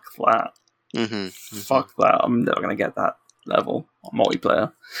 fuck that. Fuck that. I'm never gonna get that level on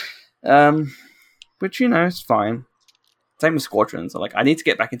multiplayer. Which it's fine. Same with Squadrons. I need to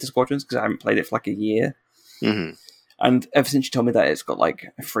get back into Squadrons because I haven't played it for like a year. Mm-hmm. And ever since you told me that it's got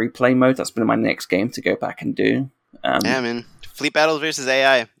like a free play mode, that's been my next game to go back and do. Yeah, man. Fleet battles versus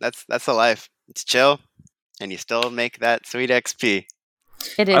AI. That's the life. It's chill, and you still make that sweet XP.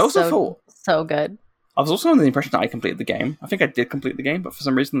 It is so good. I was also under the impression that I completed the game. I think I did complete the game, but for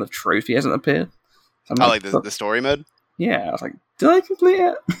some reason the trophy hasn't appeared. So like the story mode? Yeah, I was like, did I complete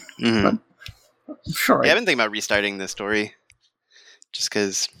it? Mm-hmm. I'm sure. Yeah, I've been thinking about restarting the story, just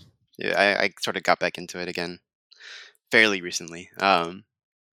because I sort of got back into it again fairly recently.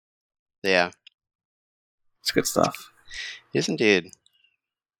 Yeah, it's good stuff. Yes, indeed.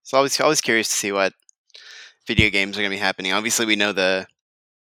 So always curious to see what video games are going to be happening. Obviously, we know the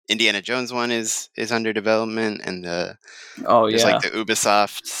Indiana Jones one is under development, and there's like the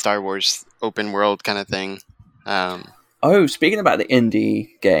Ubisoft Star Wars open world kind of thing. Speaking about the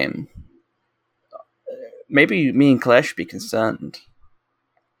indie game, maybe me and Claire should be concerned,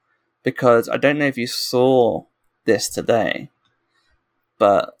 because I don't know if you saw this today,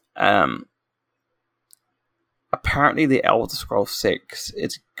 but apparently the Elder Scrolls 6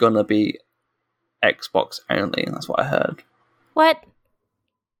 is gonna be Xbox only. That's what I heard. What?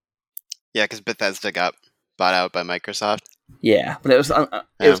 Yeah, because Bethesda got bought out by Microsoft. Yeah, but it was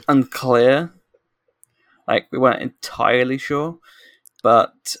unclear. Like, we weren't entirely sure,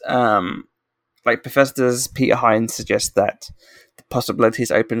 but like Bethesda's Peter Hines suggests that the possibility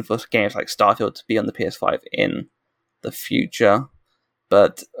is open for games like Starfield to be on the PS5 in the future.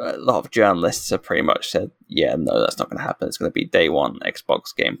 But a lot of journalists have pretty much said, yeah, no, that's not going to happen. It's going to be day one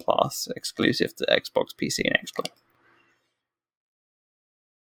Xbox Game Pass, exclusive to Xbox, PC, and Xbox.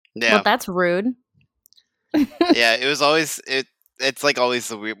 Yeah. Well, that's rude. Yeah, it was always it's like always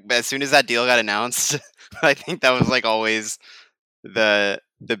the weird. As soon as that deal got announced, I think that was like always the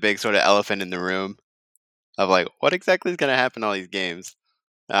big sort of elephant in the room of like what exactly is going to happen to all these games.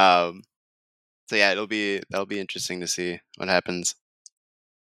 So yeah, that'll be interesting to see what happens.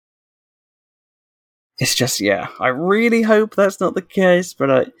 It's just, yeah, I really hope that's not the case,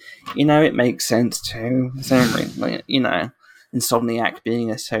 but it makes sense too. The same reason, like, Insomniac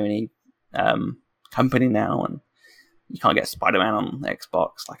being a Sony company now, and you can't get Spider-Man on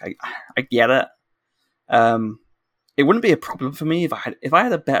Xbox. Like, I get it. It wouldn't be a problem for me if I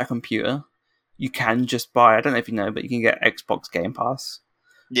had a better computer. You can just buy, I don't know if you know, but you can get Xbox Game Pass.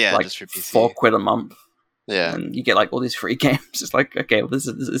 Yeah, like just for PC. £4 a month. Yeah, and you get like all these free games. It's like, okay, well, this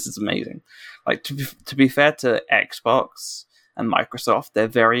is amazing. Like, to be fair to Xbox and Microsoft, they're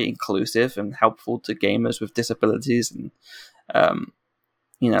very inclusive and helpful to gamers with disabilities, and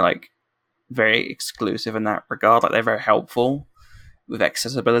like very exclusive in that regard. Like, they're very helpful with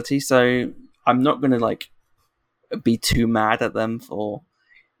accessibility. So I'm not going to like be too mad at them for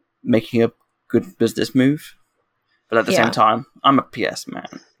making a good business move. But at the same time, I'm a PS man.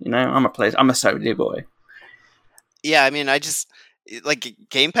 I'm a Sony boy. Yeah, I mean, I just like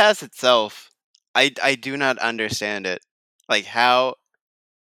Game Pass itself. I do not understand it. Like how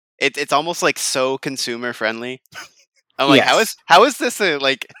it's almost like so consumer friendly. I'm like, how is this a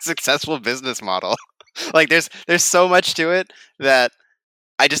like successful business model? Like there's so much to it that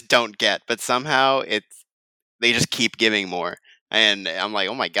I just don't get, but somehow they just keep giving more, and I'm like,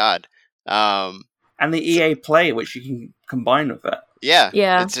 oh my god. And the EA Play, which you can combine with it. Yeah,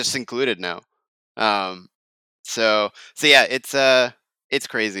 it's just included now. So yeah, it's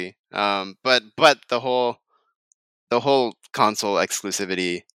crazy. But the whole console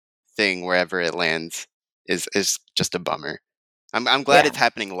exclusivity thing, wherever it lands, is just a bummer. I'm glad it's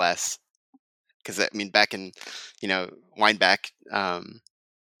happening less, because I mean, back in wind back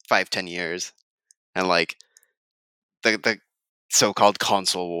 5-10 years, and like the so-called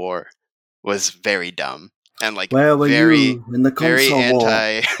console war was very dumb and like where were you in the console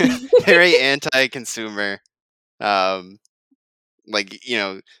war? Very anti-consumer. Like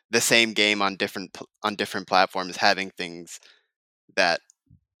the same game on different platforms having things that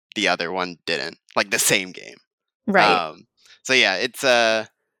the other one didn't, like the same game, right? So yeah,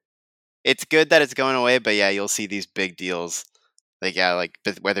 it's good that it's going away, but yeah, you'll see these big deals, like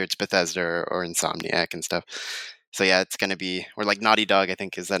whether it's Bethesda or Insomniac and stuff. So yeah, it's gonna be, or like Naughty Dog, I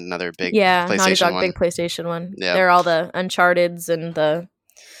think, is that another big PlayStation Naughty Dog, one. big PlayStation one. Yeah, they're all the Uncharted's and the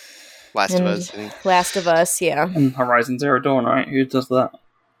Last of Us. I think. Last of Us, yeah. And Horizon Zero Dawn, right? Who does that?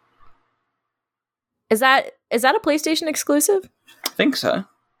 Is that a PlayStation exclusive? I think so.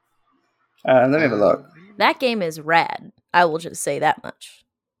 Let me have a look. That game is rad. I will just say that much.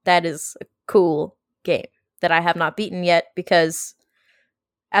 That is a cool game that I have not beaten yet, because,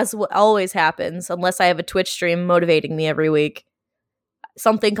 as always happens, unless I have a Twitch stream motivating me every week,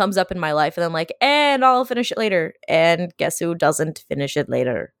 something comes up in my life, and I'm like, and I'll finish it later. And guess who doesn't finish it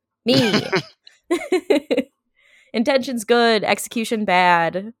later? Me. Intention's good, execution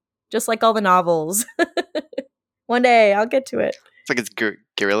bad, just like all the novels. One day I'll get to it. It's like it's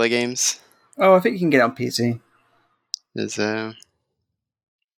Guerrilla Games. Oh, I think you can get it on PC. Is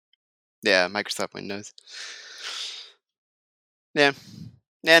Microsoft Windows. Yeah,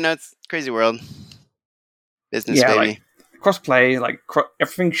 no, it's crazy world. Business, baby. Like, crossplay,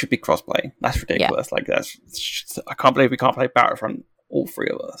 everything should be crossplay. That's ridiculous. Yeah. Like, I can't believe we can't play Battlefront, all three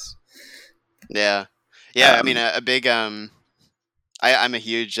of us. Yeah. I mean, a big I'm a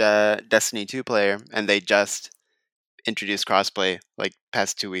huge Destiny 2 player, and they just introduced crossplay like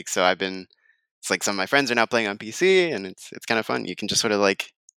past 2 weeks. So it's like some of my friends are now playing on PC, and it's kind of fun. You can just sort of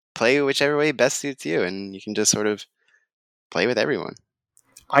like play whichever way best suits you, and you can just sort of play with everyone.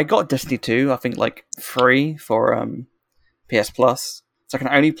 I got Destiny 2, I think, like, free for PS Plus. So I can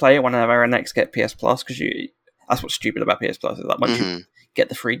only play it whenever I next get PS Plus, because that's what's stupid about PS Plus, is that once you get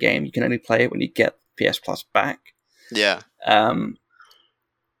the free game, you can only play it when you get PS Plus back. Yeah.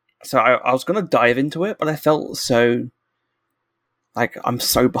 So I was going to dive into it, but I felt so... like, I'm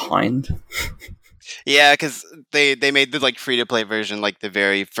so behind. Yeah, because they made the like free-to-play version like the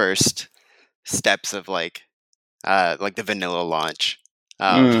very first steps of like the vanilla launch.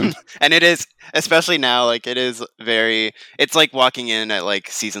 And it is, especially now, like it is it's like walking in at like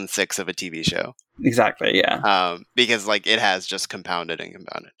season 6 of a TV show. Exactly, yeah. Because like it has just compounded and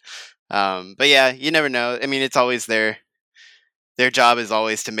compounded. But yeah, you never know. I mean, it's always their job is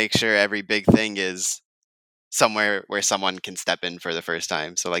always to make sure every big thing is somewhere where someone can step in for the first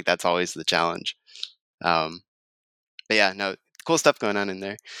time. So like that's always the challenge. But yeah, no, cool stuff going on in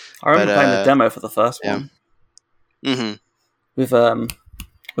there. I remember playing the demo for the first one. Mm-hmm. With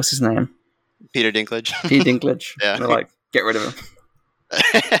what's his name? Peter Dinklage. Peter Dinklage. Yeah. They're like, get rid of him.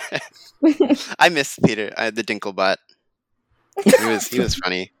 I miss Peter, the Dinklebot. He was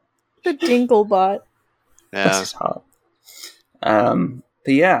funny. The Dinklebot. Yeah. That's his heart.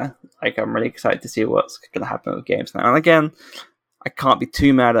 But yeah, like I'm really excited to see what's going to happen with games now. And again, I can't be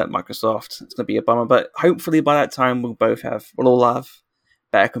too mad at Microsoft. It's going to be a bummer, but hopefully by that time we'll all have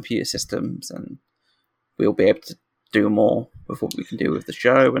better computer systems, and we'll be able to do more with what we can do with the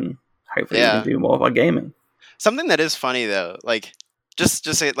show, and hopefully we can do more of our gaming. Something that is funny though, like just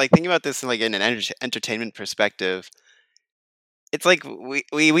say, like think about this like in an entertainment perspective. It's like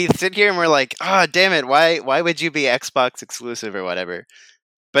we sit here and we're like, oh damn it, why would you be Xbox exclusive or whatever?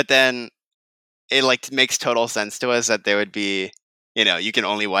 But then it like makes total sense to us that there would be, you can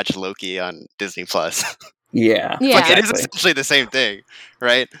only watch Loki on Disney Plus. Yeah. Like it is essentially the same thing,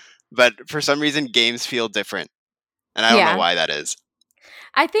 right? But for some reason games feel different. And I don't know why that is.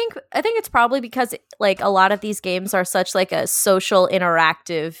 I think it's probably because like a lot of these games are such like a social,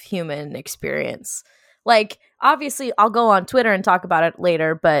 interactive human experience. Like obviously I'll go on Twitter and talk about it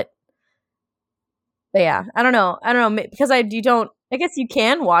later, but yeah, I don't know because I guess you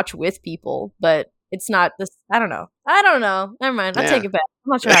can watch with people, but it's not this. I don't know. Never mind. I'll take it back.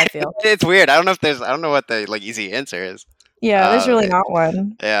 I'm not sure how I feel. It's weird. I don't know what the like easy answer is. Yeah, there's really not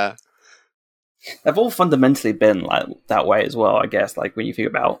one. Yeah. They've all fundamentally been like that way as well, I guess. Like when you think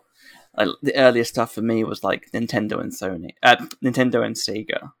about the earliest stuff for me was like Nintendo and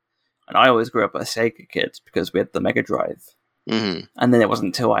Sega, and I always grew up a Sega kid because we had the Mega Drive, and then it wasn't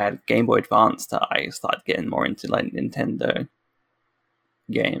until I had Game Boy Advance that I started getting more into like Nintendo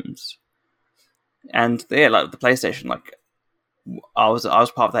games. And yeah, like the PlayStation, like I was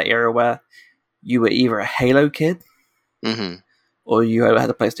part of that era where you were either a Halo kid, or you had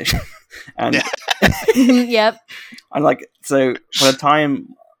a PlayStation. And yep. And like, so by the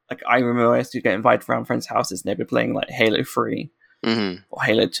time, like, I remember I used to get invited around friends' houses and they'd be playing like Halo 3 or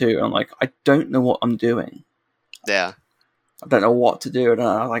Halo 2, and I'm like, I don't know what I'm doing. Yeah. I don't know what to do, and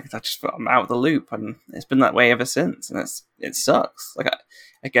I'm out of the loop, and it's been that way ever since, and it sucks. Like,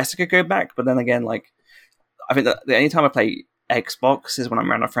 I guess I could go back, but then again, like, I think that the only time I play Xbox is when I'm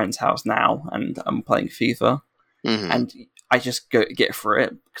around a friend's house now, and I'm playing FIFA, and I just get through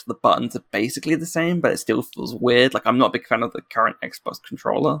it because the buttons are basically the same, but it still feels weird. Like, I'm not a big fan of the current Xbox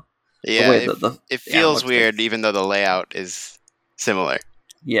controller. Yeah, it feels weird, even though the layout is similar.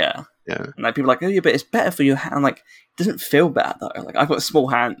 Yeah. And like people are like, oh yeah, but it's better for your hand. I'm like, it doesn't feel bad though. Like, I've got small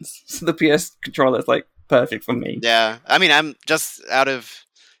hands, so the PS controller is like perfect for me. Yeah, I mean, I'm just out of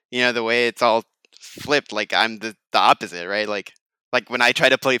the way it's all flipped. Like, I'm the opposite, right? Like when I try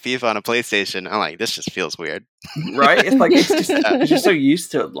to play FIFA on a PlayStation, I'm like, this just feels weird, right? It's like it's just so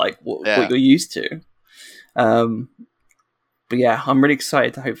used to like what you're used to. But yeah, I'm really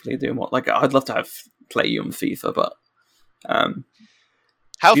excited to hopefully do more. Like, I'd love to play you on FIFA, but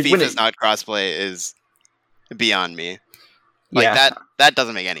how FIFA's not crossplay is beyond me. Like that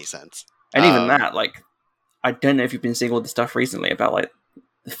doesn't make any sense. And even that, like, I don't know if you've been seeing all the stuff recently about like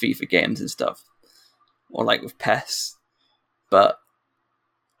the FIFA games and stuff, or like with PES, but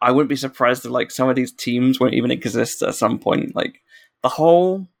I wouldn't be surprised if like some of these teams won't even exist at some point. Like, the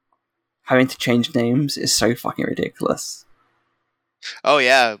whole having to change names is so fucking ridiculous. Oh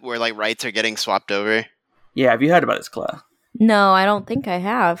yeah, where like rights are getting swapped over. Yeah, have you heard about this, Claire? No, I don't think I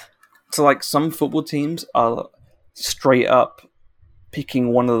have. So like some football teams are straight up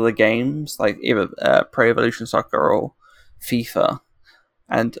picking one of the games, like either Pro Evolution Soccer or FIFA.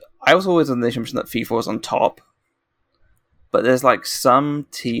 And I was always under the assumption that FIFA was on top. but there's like some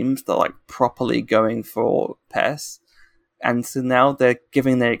teams that are like properly going for PES, and so now they're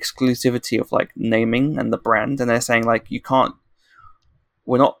giving their exclusivity of like naming and the brand, and they're saying like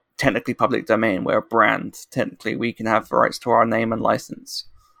we're not technically public domain, we're a brand. Technically, we can have rights to our name and license,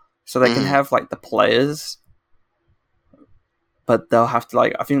 so they can have like the players, but they'll have to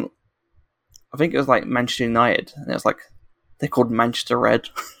like I think it was like Manchester United, and it was like they're called Manchester Red.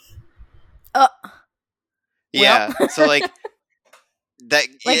 Yeah, so like that.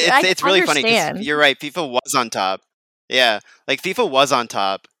 Like, it's really funny understand. because you're right. FIFA was on top. Yeah, like FIFA was on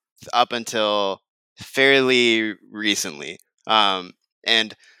top up until fairly recently. And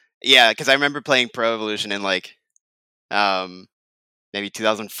yeah, because I remember playing Pro Evolution in like maybe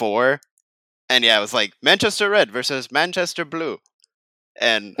 2004, and yeah, it was like Manchester Red versus Manchester Blue,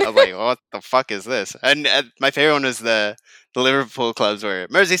 and I was like, what the fuck is this? And my favorite one was the Liverpool clubs were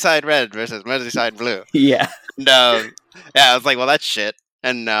Merseyside Red versus Merseyside Blue. Yeah. And yeah, I was like, well, that's shit.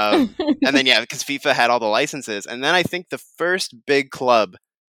 And then yeah, because FIFA had all the licenses, and then I think the first big club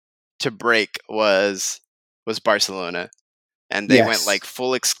to break was Barcelona, and they went like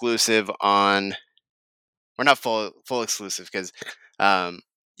full exclusive on, or not full exclusive because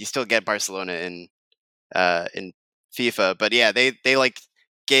you still get Barcelona in FIFA, but yeah, they like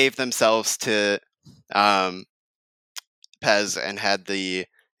gave themselves to PES and had the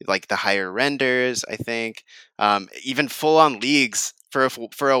higher renders, I think, even full on leagues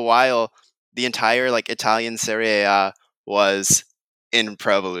for a while. The entire like Italian Serie A was in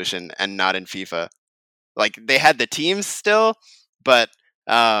Pro Evolution and not in FIFA. Like they had the teams still, but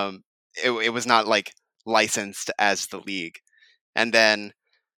it was not like licensed as the league. And then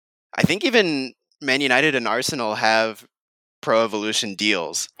I think even Man United and Arsenal have Pro Evolution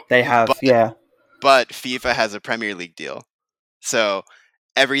deals. They have, but FIFA has a Premier League deal, so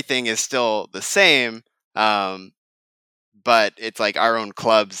everything is still the same. But it's like our own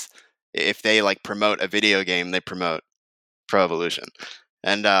clubs. If they like promote a video game, they promote Pro Evolution,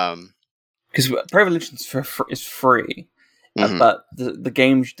 and because Pro Evolution is free, but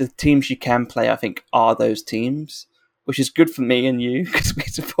the teams you can play, I think, are those teams, which is good for me and you because we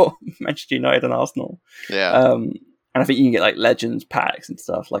support Manchester United and Arsenal. Yeah. And I think you can get like Legends packs and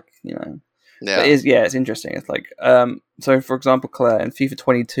stuff, like, you know. Yeah. But it's interesting. It's like so for example, Claire, in FIFA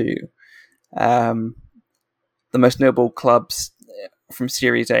 22, the most notable clubs from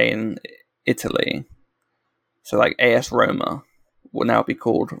Series A in Italy, so like AS Roma, will now be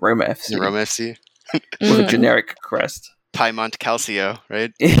called Roma FC. Roma FC with a generic crest. Piemont Calcio,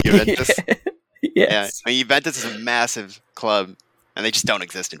 right? Juventus. Yes. Yeah. I mean, Juventus is a massive club, and they just don't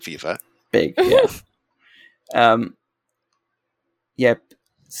exist in FIFA. Big, yeah. Yep.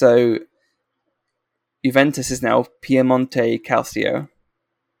 So Juventus is now Piemonte Calcio.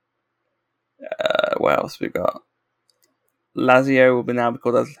 What else we got? Lazio will now be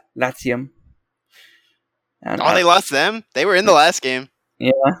called as Latium. And they lost them? They were in the last game.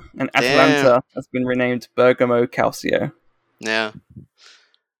 Yeah, and Atalanta has been renamed Bergamo Calcio. Yeah.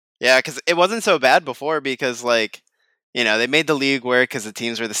 Yeah, because it wasn't so bad before because, like, you know, they made the league work because the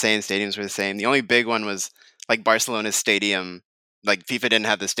teams were the same, stadiums were the same. The only big one was, like, Barcelona's stadium. Like, FIFA didn't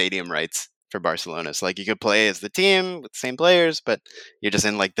have the stadium rights for Barcelona. So, like, you could play as the team with the same players, but you're just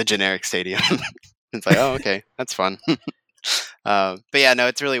in, like, the generic stadium. It's like, oh, okay, that's fun. But yeah, no,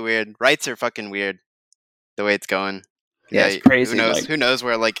 it's really weird. Rights are fucking weird the way it's going. Yeah, it's crazy. Who knows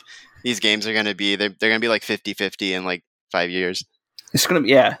where, like, these games are going to be. They're going to be, like, 50-50 in, like, 5 years. It's going to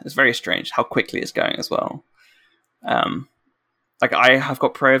be, it's very strange how quickly it's going as well. Like, I have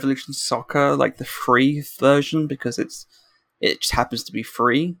got Pro Evolution Soccer, like, the free version, because it just happens to be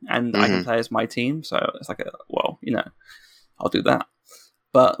free, and I can play as my team, so it's like, I'll do that.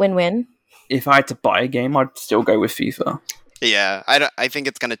 But win-win. If I had to buy a game, I'd still go with FIFA. Yeah, I think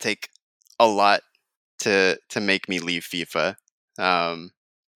it's going to take a lot to make me leave FIFA.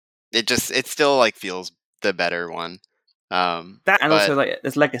 It still, like, feels the better one. Also, like,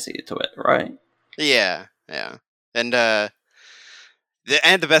 there's legacy to it, right? Yeah. And the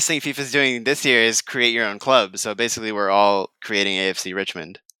best thing FIFA's doing this year is create your own club. So basically, we're all creating AFC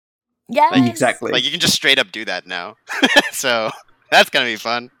Richmond. Yes, exactly. Like, you can just straight up do that now. So that's gonna be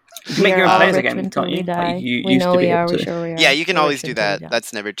fun. You can make your own players again, Richmond can't till you? we die. Like, you We used know to be we able are. to. We sure we are. Yeah, you can We're always do Richmond till we that. die.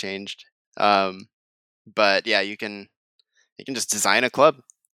 That's never changed. But yeah, you can just design a club,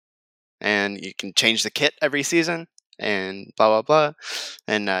 and you can change the kit every season, and blah blah blah.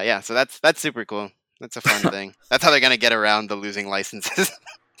 And so that's super cool. That's a fun thing. That's how they're gonna get around the losing licenses.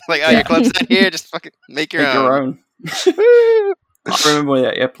 Like, your club's not here, just fucking make your own. I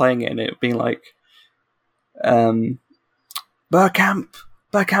remember playing it and it being like, Bergkamp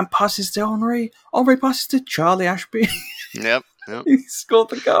passes to Henry passes to Charlie Ashby. Yep. He scored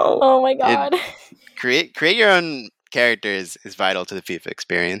the goal. Oh my god. Create your own character is vital to the FIFA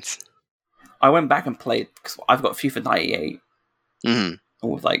experience. I went back and played because I've got FIFA 98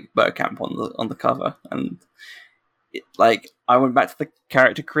 with like Bergkamp on the cover, and I went back to the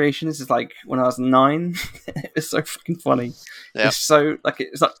character creation. This is like when I was 9. It was so fucking funny. Yep. It's so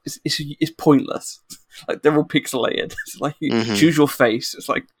it's pointless. Like they're all pixelated. It's like you choose your face. It's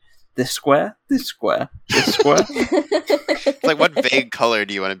like this square, this square, this square. It's like, what vague color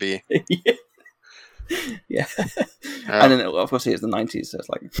do you want to be? Yeah. And then of course it's the 90s, so it's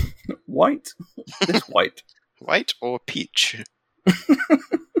like white, this white, white or peach.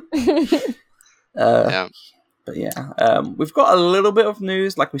 Yeah. But yeah, we've got a little bit of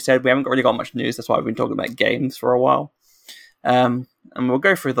news. Like we said, we haven't really got much news. That's why we've been talking about games for a while. And we'll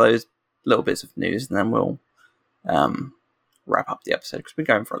go through those little bits of news, and then we'll wrap up the episode because we've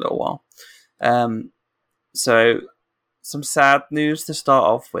been going for a little while. So some sad news to start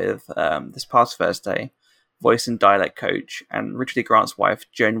off with. This past Thursday, voice and dialect coach and Richard E. Grant's wife,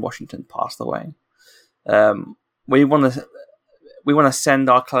 Joan Washington, passed away. We want to send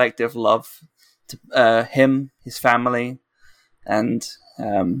our collective love to him, his family, and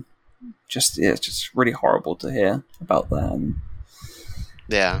it's just really horrible to hear about that.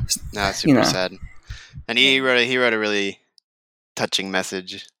 Yeah, no, it's super sad. And he wrote a really touching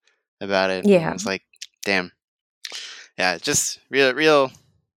message about it. Yeah, it's like, damn. Yeah, just real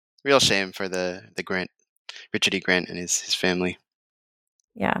shame for the Grant, Richard E. Grant, and his family.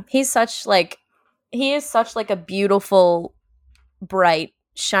 Yeah, he is such like a beautiful, bright,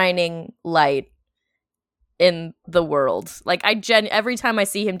 shining light in the world. Like every time I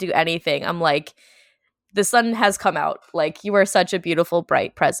see him do anything, I'm like, the sun has come out. Like, you are such a beautiful,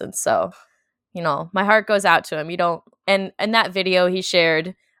 bright presence. So, my heart goes out to him. And that video he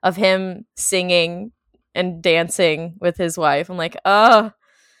shared of him singing and dancing with his wife, I'm like, oh,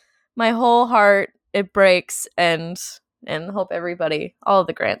 my whole heart, it breaks, and hope everybody, all of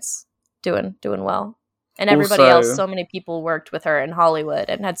the Grants, doing well. And everybody else, so many people worked with her in Hollywood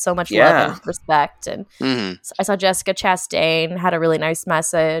and had so much love and respect. And I saw Jessica Chastain had a really nice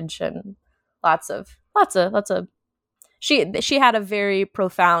message, and lots of. She had a very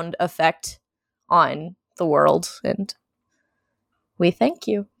profound effect on the world, and we thank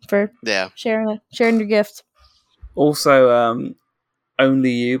you for sharing your gift. Also,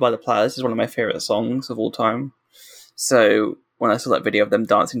 "Only You" by The Platters is one of my favorite songs of all time. So when I saw that video of them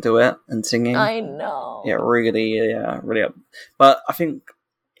dancing to it and singing, I know. Yeah, really. But I think,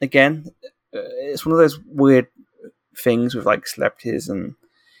 again, it's one of those weird things with like celebrities and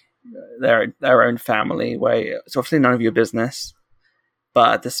their own family, where it's obviously none of your business,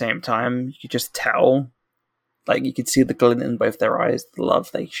 but at the same time, you could just tell, like you could see the glint in both their eyes, the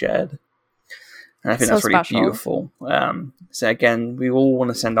love they shared. And I think that's really special. Beautiful. So again, we all want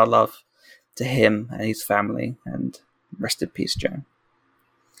to send our love to him and his family, and rest in peace, Joan.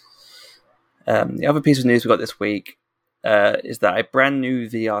 The other piece of news we got this week is that a brand new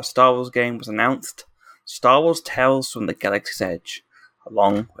VR Star Wars game was announced, Star Wars Tales from the Galaxy's Edge,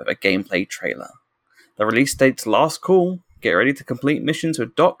 along with a gameplay trailer. The release date's last call. Get ready to complete missions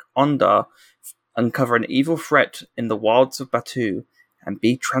with Doc Ondar, uncover an evil threat in the wilds of Batuu, and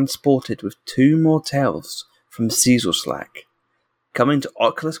be transported with 2 more tales from Cecil Slack. Coming to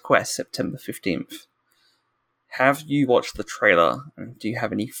Oculus Quest September 15th. Have you watched the trailer, and do you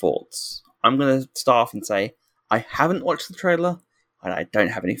have any thoughts? I'm going to start off and say, I haven't watched the trailer, and I don't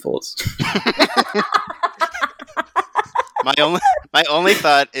have any thoughts. My only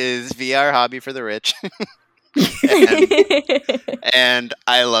thought is VR hobby for the rich. and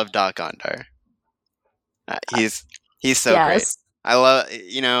I love Doc Ondar. He's so great. I love,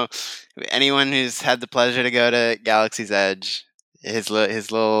 anyone who's had the pleasure to go to Galaxy's Edge, his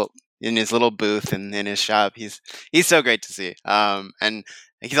little booth and in his shop, he's so great to see. And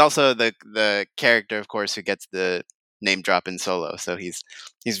he's also the character, of course, who gets the name drop in Solo. So he's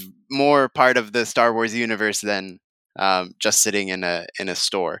more part of the Star Wars universe than just sitting in a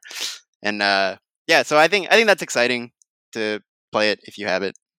store. And so I think that's exciting to play it if you have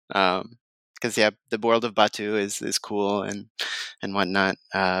it. Because the world of Batuu is cool and whatnot.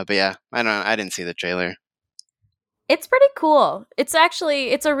 But yeah, I don't know. I didn't see the trailer. It's pretty cool. It's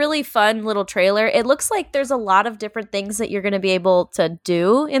a really fun little trailer. It looks like there's a lot of different things that you're going to be able to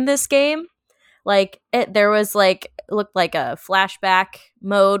do in this game. Like there was looked like a flashback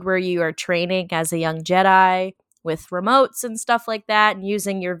mode where you are training as a young Jedi with remotes and stuff like that, and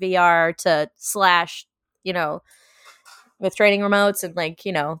using your VR to slash, with training remotes and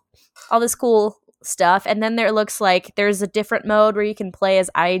all this cool stuff. And then there looks like there's a different mode where you can play as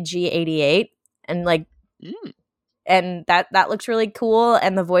IG-88 and and that looks really cool.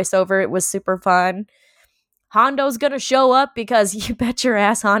 And the voiceover, it was super fun. Hondo's gonna show up because you bet your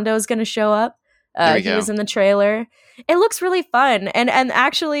ass Hondo's gonna show up. He was in the trailer. It looks really fun, and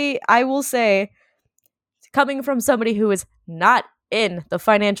actually, I will say, coming from somebody who is not in the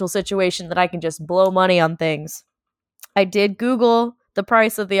financial situation that I can just blow money on things, I did Google the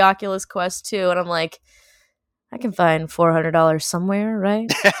price of the Oculus Quest 2, and I'm like, I can find $400 somewhere,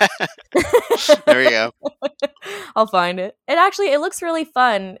 right? There we go. I'll find it. It looks really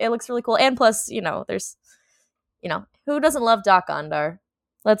fun. It looks really cool, and plus, there's, who doesn't love Doc Ondar?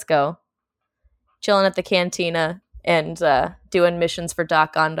 Let's go. Chilling at the cantina and doing missions for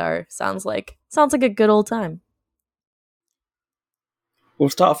Doc Ondar sounds like a good old time. We'll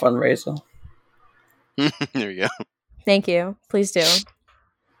start a fundraiser. There we go. Thank you. Please do.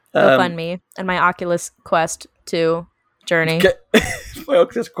 Go fund me and my Oculus Quest 2 journey. My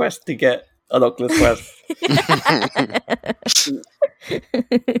Oculus Quest to get an Oculus Quest.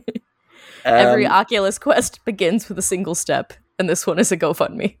 Every Oculus Quest begins with a single step, and this one is a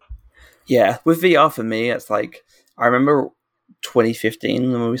GoFundMe. Yeah, with VR for me, it's like, I remember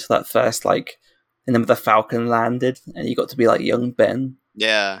 2015 when we saw that first, like, and then the Falcon landed, and you got to be like young Ben.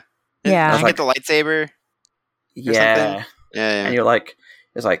 Yeah. Yeah. Did you get the lightsaber? Yeah. Yeah. And you're like,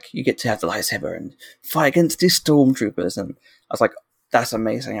 it's like, you get to have the lightsaber and fight against these stormtroopers, and I was like, that's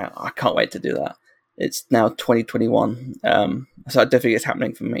amazing. I can't wait to do that. It's now 2021, so it definitely is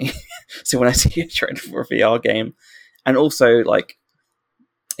happening for me. So when I see a trailer for a VR game, and also, like,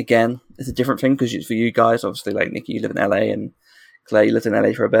 again, it's a different thing because for you guys, obviously, like Nikki, you live in LA, and Claire, you lived in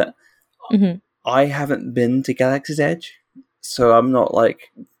LA for a bit. Mm-hmm. I haven't been to Galaxy's Edge, so I'm not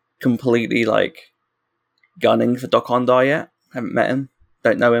like completely like gunning for Doc Ondar yet. Haven't met him,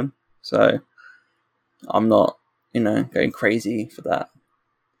 don't know him, so I'm not, going crazy for that.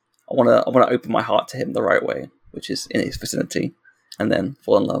 I want to open my heart to him the right way, which is in his vicinity, and then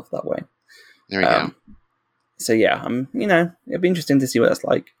fall in love that way. There we go. So yeah, it'd be interesting to see what that's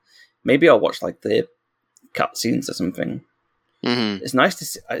like. Maybe I'll watch like the cutscenes or something. Mm-hmm. It's nice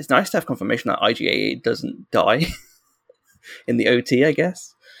to have confirmation that IG-88 doesn't die in the OT, I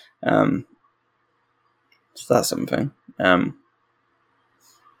guess. So that's something. Good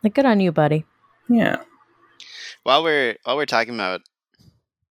on you, buddy. Yeah. While we're talking about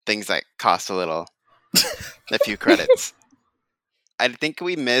things that cost a few credits, I think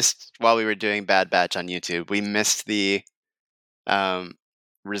we missed, while we were doing Bad Batch on YouTube, we missed the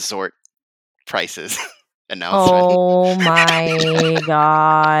resort prices announcement. Oh my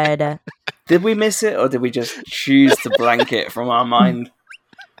god. Did we miss it, or did we just choose to blank it from our mind?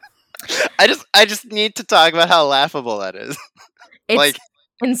 I just need to talk about how laughable that is. It's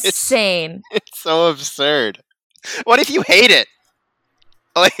insane. It's so absurd. What if you hate it?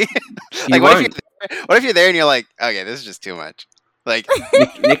 Like what if you're there and you're like, okay, this is just too much. Like,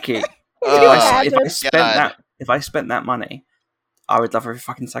 Nikki, if I spent that money, I would love every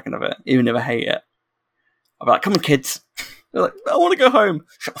fucking second of it, even if I hate it. I'd be like, come on, kids. They're like, I want to go home.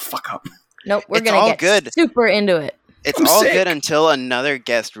 Shut the fuck up. Nope, we're going to get super into it. It's all good until another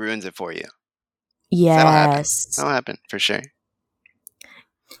guest ruins it for you. Yes. That'll happen, for sure.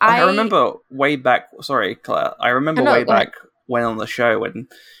 I remember way back, sorry, Claire, way back when on the show when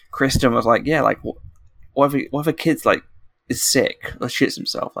Kristen was like, yeah, like, what if a kid's like, is sick or shits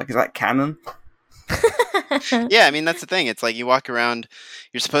himself? Like, is that canon? Yeah, I mean, that's the thing. It's like you walk around,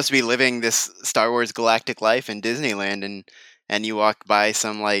 you're supposed to be living this Star Wars galactic life in Disneyland, and you walk by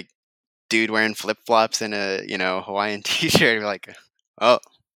some like dude wearing flip-flops and a Hawaiian t-shirt. You're like, oh,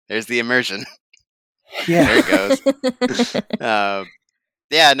 there's the immersion. Yeah, there it goes.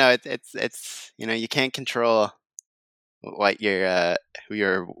 Yeah, no, it's you can't control what you're who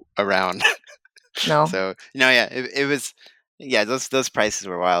you're around. No. So yeah, it was, yeah, those prices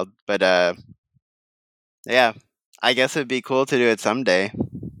were wild, but yeah, I guess it'd be cool to do it someday.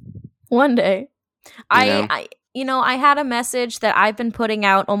 One day. I had a message that I've been putting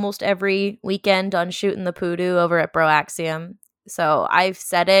out almost every weekend on Shooting the Poodoo over at Broaxium. So I've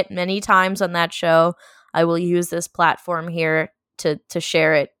said it many times on that show. I will use this platform here to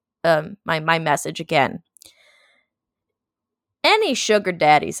share it, my message again. Any sugar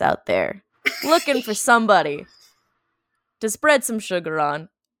daddies out there looking for somebody to spread some sugar on,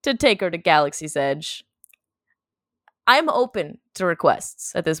 to take her to Galaxy's Edge, I'm open to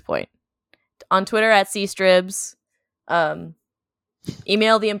requests at this point. On Twitter at cstribs,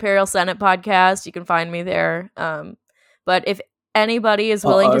 email the Imperial Senate podcast. You can find me there. But if anybody is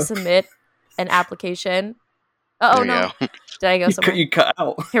willing to submit an application, oh no, did I go somewhere? You cut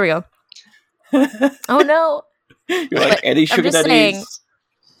out. Here we go. Oh no. You're like, any sugar daddies?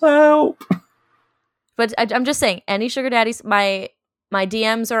 Help. But I'm just saying, any sugar daddies, my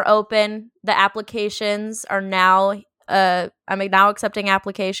DMs are open. The applications are now. I'm now accepting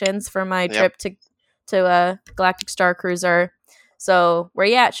applications for my trip to Galactic Star Cruiser. So where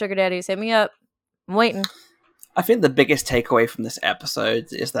you at, sugar daddies? Hit me up. I'm waiting. I think the biggest takeaway from this episode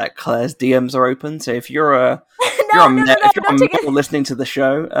is that Claire's DMs are open. So if you're a male listening to the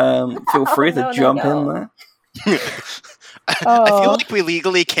show, feel free to jump in there. I feel like we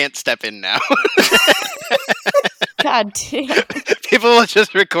legally can't step in now. God damn. People will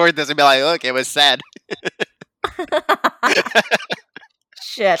just record this and be like, look, it was sad.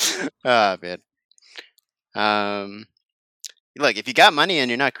 Shit. Oh, man. Look, if you got money and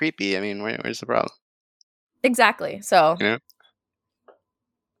you're not creepy, I mean, where's the problem? Exactly. So, I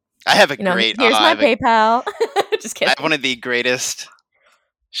have a great. Here's my PayPal. Just kidding. I have one of the greatest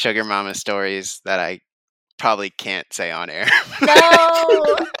sugar mama stories that I probably can't say on air.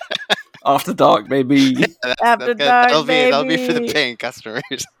 No. After dark, maybe. After dark, that'll be for the paying customers.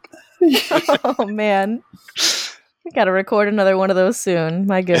 Oh man, we gotta record another one of those soon.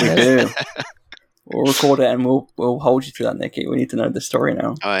 My goodness. We'll record it and we'll hold you to that, Nikki. We need to know the story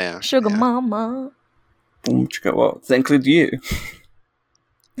now. Oh yeah, sugar mama. Well, does that include you?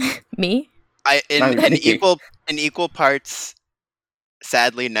 Me? In equal parts.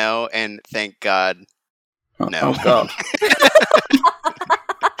 Sadly, no, and thank God, no. Oh God.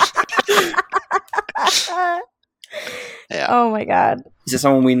 Yeah. Oh my God. Is it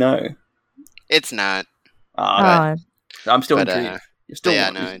someone we know? It's not. I'm still intrigued. You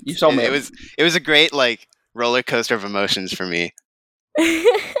sold me. It was a great roller coaster of emotions for me.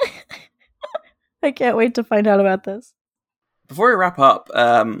 I can't wait to find out about this. Before we wrap up,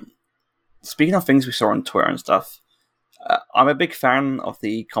 speaking of things we saw on Twitter and stuff, I'm a big fan of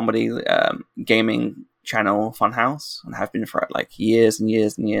the comedy gaming channel Funhouse, and have been for years and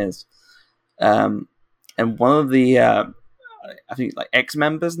years and years. And one of the I think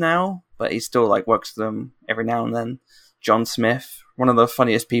ex-members now, but he still works for them every now and then, John Smith, one of the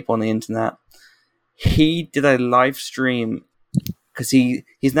funniest people on the internet. He did a live stream because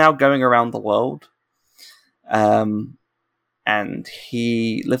he's now going around the world, and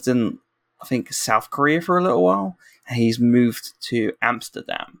he lived in, I think, South Korea for a little while, and he's moved to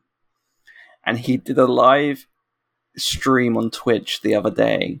Amsterdam, and he did a live stream on Twitch the other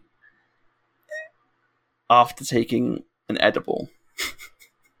day after taking an edible.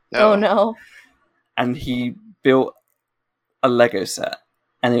 Oh no. And he built a Lego set,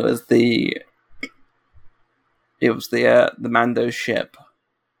 and it was the Mando ship,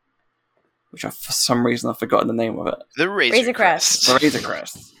 which for some reason I've forgotten the name of it. The Razor Crest. The Razor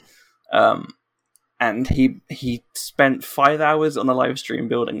Crest. And he spent 5 hours on a live stream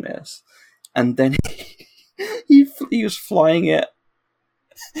building this, and then he was flying it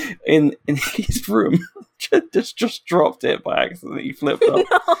in his room. just dropped it by accident. He flipped up.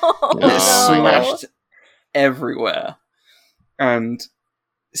 And it smashed everywhere. And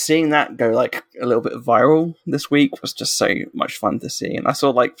seeing that go a little bit viral this week was just so much fun to see. And I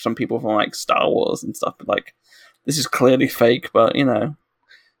saw some people from Star Wars and stuff, but this is clearly fake, but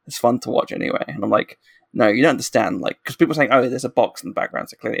it's fun to watch anyway. And I'm like, no, you don't understand. Because people are saying, oh, there's a box in the background,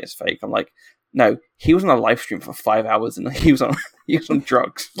 so clearly it's fake. I'm like, no, he was on a live stream for 5 hours and he was on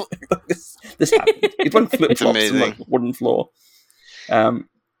drugs. this happened. He was on flip flops on the wooden floor.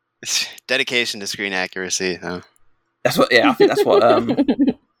 It's dedication to screen accuracy, though. That's what. Yeah, I think that's what. I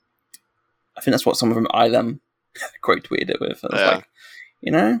think that's what some of them quote tweeted it with. I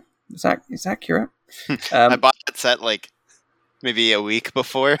was it's accurate. I bought that set maybe a week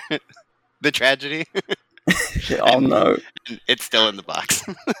before the tragedy. Oh no! It's still in the box.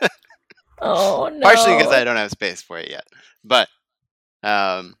 Oh no! Partially because I don't have space for it yet, but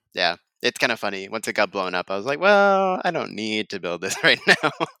yeah, it's kind of funny. Once it got blown up, I was like, well, I don't need to build this right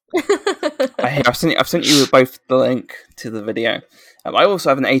now. I've sent you both the link to the video. I also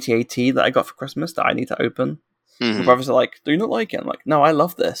have an AT-AT that I got for Christmas that I need to open. Mm-hmm. My brothers are like, do you not like it? I'm like, no, I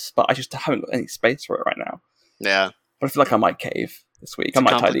love this, but I just haven't got any space for it right now. Yeah. But I feel like I might cave this week. It's a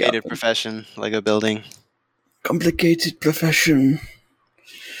complicated profession, Lego building. Complicated profession.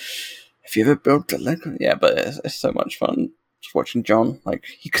 Have you ever built a Lego? Yeah, but it's so much fun just watching John.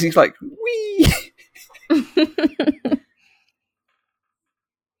 Because he's like, wee!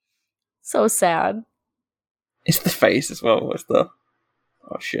 So sad. It's the face as well. It's the...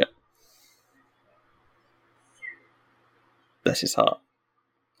 Oh, shit. Bless his heart.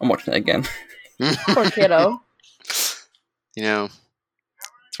 I'm watching it again. Poor kiddo.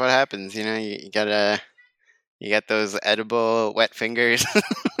 That's what happens. You got those edible wet fingers.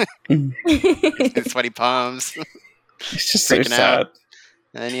 And sweaty palms. It's just so sad.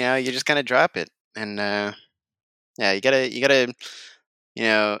 And then, you just kind of drop it. and yeah, you gotta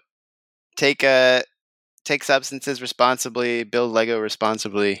take take substances responsibly, build Lego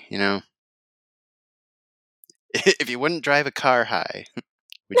responsibly. If you wouldn't drive a car high,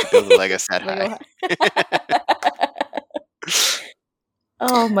 would you build a Lego set high?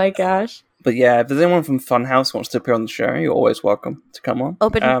 Oh my gosh. But yeah, if there's anyone from Funhouse who wants to appear on the show, you're always welcome to come on.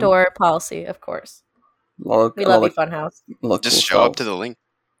 Open door policy, of course. We love you, Funhouse. Just show up to the link.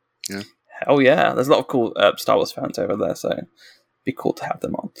 Yeah. Hell yeah. There's a lot of cool Star Wars fans over there, so it'd be cool to have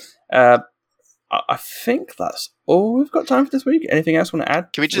them on. I think that's all we've got time for this week. Anything else you want to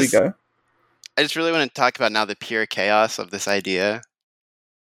add? Can we go? I just really want to talk about now the pure chaos of this idea.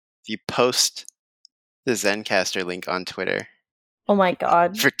 If you post the Zencastr link on Twitter. Oh my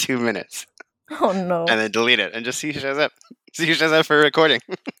god. For 2 minutes. Oh no. And then delete it and just see who shows up. See who shows up for recording.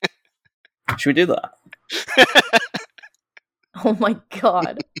 Should we do that? Oh my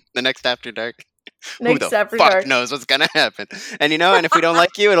god. The next After Dark. Next Who the After fuck Dark knows what's gonna happen? And and if we don't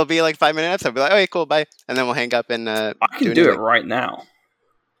like you, it'll be like 5 minutes. I'll be like, okay, cool, bye. And then we'll hang up and I can do it right now.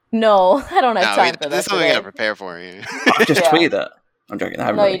 No, I don't have time for that. This is something I gotta prepare for you. I just tweeted it. I'm joking.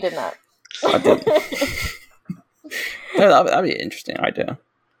 No, you did not. I didn't. No, that'd be an interesting idea.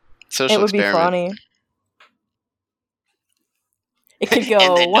 Social it would experiment. be funny. It could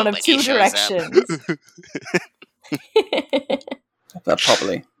go one of two directions. That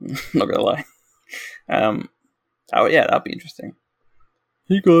probably. Not gonna lie. Oh yeah, that'd be interesting.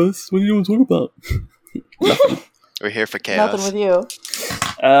 Hey guys, what do you want to talk about? Nothing. We're here for chaos. Nothing with you.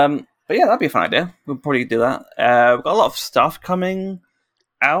 But yeah, that'd be a fun idea. We'll probably do that. We've got a lot of stuff coming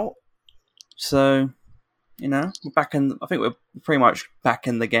out, so we're back in. I think we're pretty much back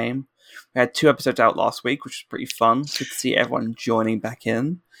in the game. We had 2 episodes out last week, which was pretty fun. Good to see everyone joining back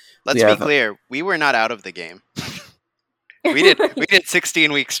in. Let's be clear: we were not out of the game. We did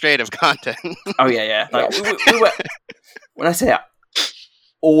 16 weeks straight of content. Oh yeah. Like, we were, when I say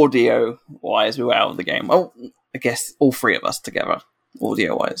audio-wise, we were out of the game. Well, I guess all 3 of us together,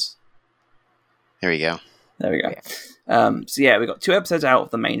 audio-wise. There we go. So yeah, we got 2 episodes out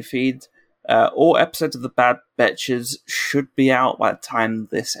of the main feed. All episodes of the Bad Betches should be out by the time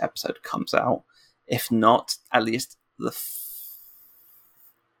this episode comes out. If not, at least the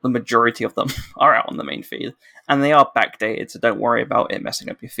majority of them are out on the main feed. And they are backdated, so don't worry about it messing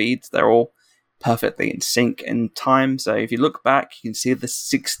up your feeds. They're all perfectly in sync in time. So if you look back, you can see the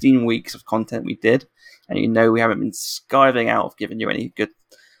 16 weeks of content we did. And we haven't been skiving out of giving you any good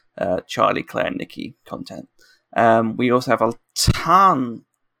Charlie, Claire, Nikki content. We also have a ton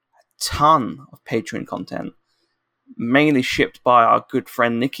of Patreon content, mainly shipped by our good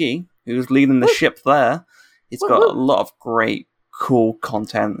friend Nikki, who's leading the ship there. He's got a lot of great, cool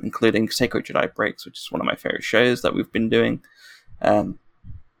content, including Sacred Jedi Breaks, which is one of my favorite shows that we've been doing. Do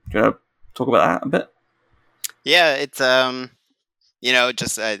you want to talk about that a bit? Yeah, it's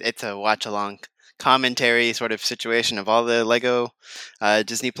it's a watch along commentary sort of situation of all the Lego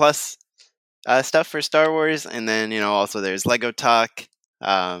Disney Plus stuff for Star Wars, and then also there's Lego Talk.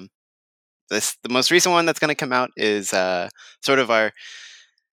 The most recent one that's going to come out is sort of our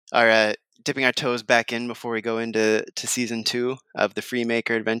dipping our toes back in before we go into season 2 of the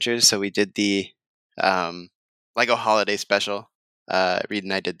Freemaker Adventures. So we did the Lego Holiday Special. Reed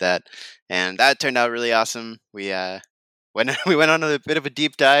and I did that, and that turned out really awesome. We went on a bit of a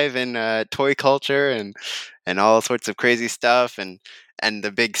deep dive in toy culture and all sorts of crazy stuff, and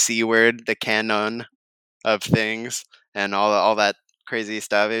the big C word, the canon of things, and all that crazy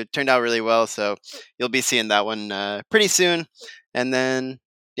stuff. It turned out really well, so you'll be seeing that one pretty soon. And then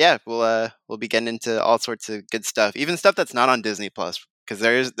we'll be getting into all sorts of good stuff, even stuff that's not on Disney Plus, because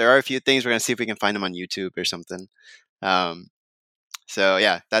there are a few things we're gonna see if we can find them on YouTube or something. So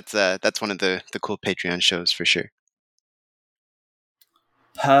yeah, that's one of the cool Patreon shows for sure.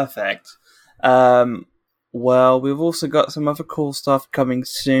 Perfect. Well, we've also got some other cool stuff coming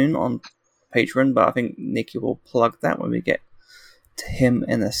soon on Patreon, but I think Nikki will plug that when we get to him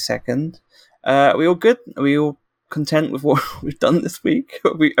in a second. Are we all good? Are we all content with what we've done this week?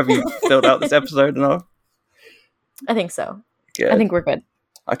 Have you filled out this episode enough? I think so. Good. I think we're good.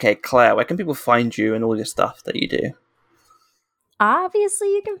 Okay, Claire, where can people find you and all your stuff that you do? Obviously,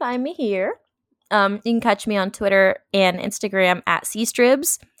 you can find me here. You can catch me on Twitter and Instagram at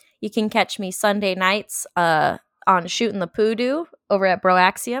cstribs. You can catch me Sunday nights on Shootin' the Poodoo over at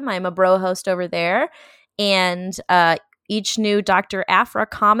Broaxium. I'm a bro host over there. And each new Dr. Aphra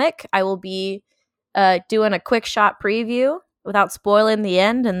comic, I will be doing a quick shot preview without spoiling the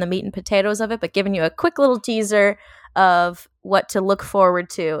end and the meat and potatoes of it, but giving you a quick little teaser of what to look forward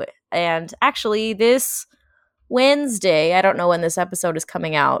to. And actually, this Wednesday, I don't know when this episode is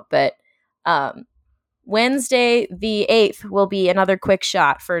coming out, but Wednesday the 8th will be another quick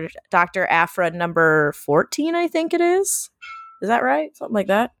shot for Dr. Afra number 14, I think it is. Is that right? Something like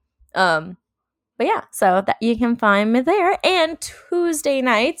that. But yeah, so that you can find me there. And Tuesday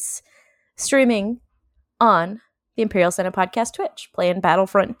nights, streaming on the Imperial Senate Podcast Twitch, playing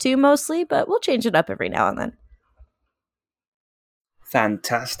Battlefront 2 mostly, but we'll change it up every now and then.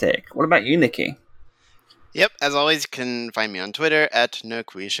 Fantastic. What about you, Nikki? Yep, as always, you can find me on Twitter at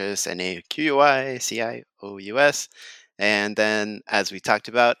Naquicious, Naquicious. And then, as we talked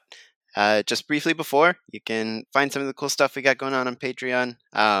about just briefly before, you can find some of the cool stuff we got going on Patreon.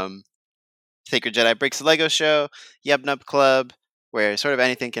 Sacred Jedi Breaks the Lego Show, Yubnub Club, where sort of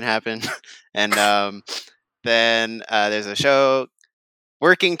anything can happen. And then there's a show,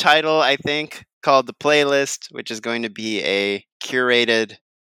 working title, I think, called The Playlist, which is going to be a curated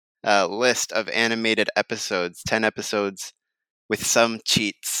list of animated episodes, 10 episodes with some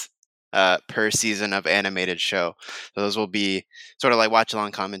cheats per season of animated show. So those will be sort of like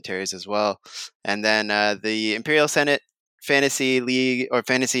watch-along commentaries as well. And then the Imperial Senate Fantasy League or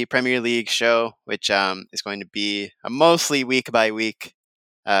Fantasy Premier League show, which is going to be a mostly week-by-week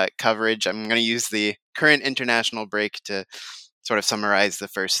coverage. I'm going to use the current international break to sort of summarize the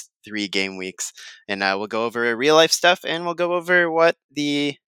first 3 game weeks. And we'll go over real-life stuff, and we'll go over what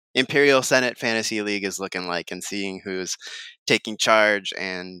the Imperial Senate Fantasy League is looking like and seeing who's taking charge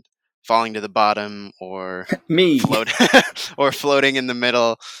and falling to the bottom or Me. floating in the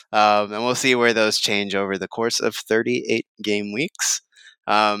middle. And we'll see where those change over the course of 38 game weeks.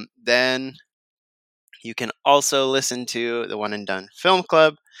 Then you can also listen to the One and Done Film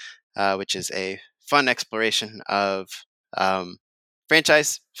Club, which is a fun exploration of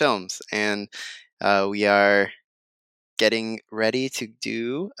franchise films. And we are getting ready to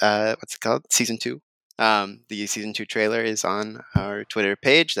do what's it called? Season 2. The Season 2 trailer is on our Twitter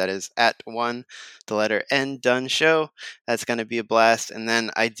page. That is at @1 Done Show. That's going to be a blast. And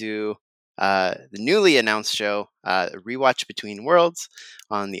then I do the newly announced show, Rewatch Between Worlds,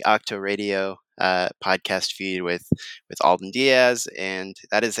 on the Octo Radio podcast feed with Alden Diaz. And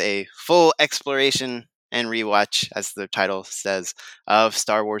that is a full exploration and rewatch, as the title says, of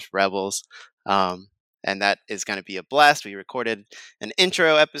Star Wars Rebels. And that is going to be a blast. We recorded an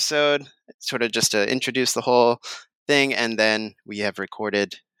intro episode, sort of just to introduce the whole thing, and then we have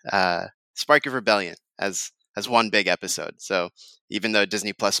recorded Spark of Rebellion as one big episode. So even though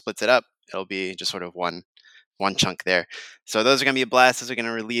Disney Plus splits it up, it'll be just sort of one chunk there. So those are going to be a blast. Those are going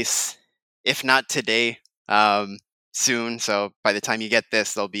to release, if not today, soon. So by the time you get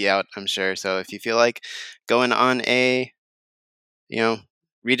this, they'll be out, I'm sure. So if you feel like going on a,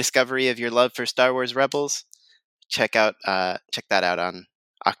 rediscovery of your love for Star Wars Rebels, check that out on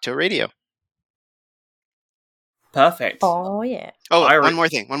Octo Radio. Perfect. Oh yeah. Oh, one more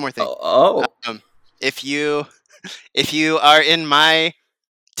thing. Oh. If you are in my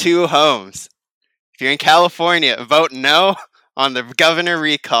 2 homes, if you're in California, vote no on the governor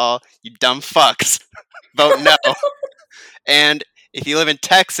recall, you dumb fucks. Vote no. And if you live in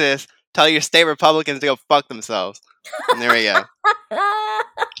Texas, tell your state Republicans to go fuck themselves. And there we go.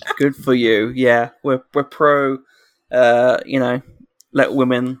 Good for you. Yeah, we're pro. Let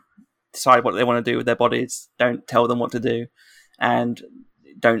women decide what they want to do with their bodies. Don't tell them what to do, and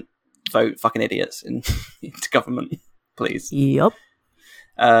don't vote fucking idiots into government, please. Yep.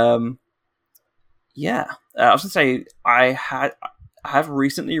 Yeah. I was gonna say I have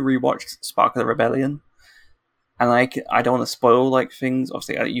recently rewatched Spark of the Rebellion, and I don't want to spoil things.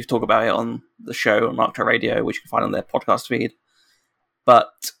 Obviously, you've talked about it on the show on Octo Radio, which you can find on their podcast feed.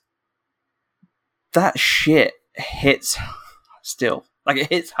 But that shit hits still. It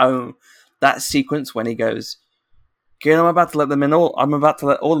hits home. That sequence when he goes, "Good, I'm about to let them in all. I'm about to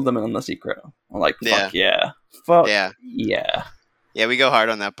let all of them in on the secret." I'm like, "Fuck yeah, fuck yeah." Yeah, we go hard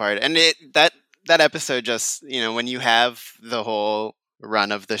on that part, and that episode just when you have the whole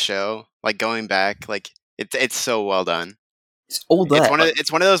run of the show, going back, it's so well done. It's all there.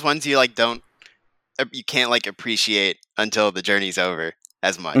 It's one of those ones you you can't appreciate until the journey's over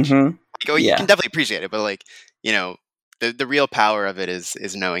as much. Mm-hmm. You can definitely appreciate it, but the real power of it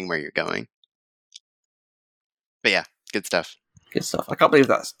is knowing where you're going. But yeah, good stuff. Good stuff. I can't believe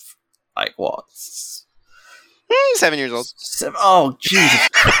that's what? 7 years old. Oh Jesus!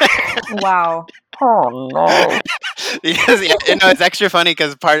 Wow. Oh no! Because it's extra funny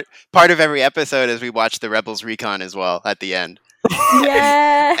because part of every episode is we watch the Rebels Recon as well at the end.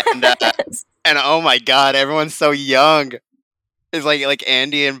 Yeah. And oh my god, everyone's so young. It's like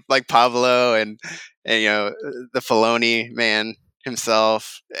Andy and Pablo and the Filoni man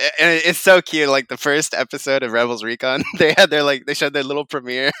himself, and it's so cute. The first episode of Rebels Recon, they showed their little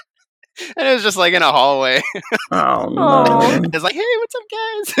premiere, And it was just like in a hallway. Oh no! Aw. It's like, hey, what's up,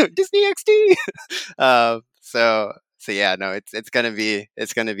 guys? Disney XD. So yeah, no, it's gonna be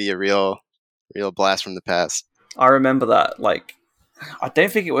a real blast from the past. I remember that. Like, I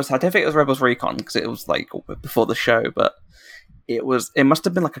don't think it was Rebels Recon because it was like before the show, but it must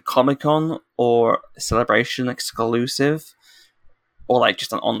have been like a Comic-Con or a Celebration exclusive, or like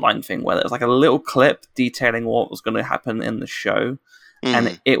just an online thing where there was like a little clip detailing what was going to happen in the show,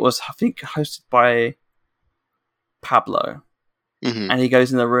 and it was, I think, hosted by Pablo, and he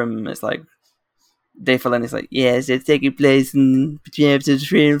goes in the room and it's like Dave Filoni's like, yes, it's taking place in between episodes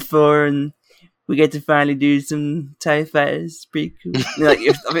 3 and 4, and we get to finally do some TIE fighters. It's pretty cool. Like,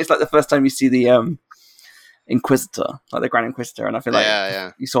 I mean, it's like the first time you see the Inquisitor, like the Grand Inquisitor, and I feel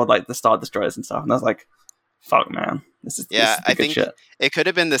like you saw like the Star Destroyers and stuff, and I was like, fuck, man, this is I think shit. It could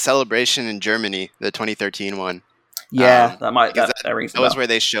have been the Celebration in Germany, the 2013 one. Yeah, that might that rings a that was bell. where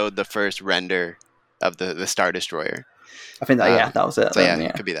they showed the first render of the Star Destroyer. I think that that was it. So then,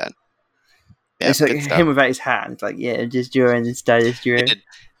 it could be that. Yeah, it's like him without his hat. And it's like, yeah, just drawing the Star Destroyer.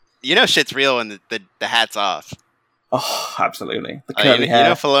 You know, shit's real when the hat's off. Oh, absolutely. The curly hair. You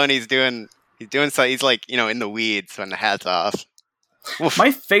know, Filoni's doing so. He's like, you know, in the weeds when the hat's off. Oof.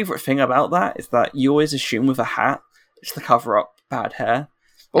 My favorite thing about that is that you always assume with a hat it's to cover up bad hair,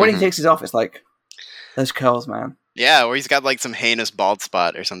 but when he takes it off, it's like those curls, man. Yeah, or he's got like some heinous bald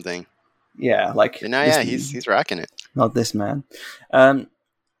spot or something. Yeah, like he's rocking it. Not this man. I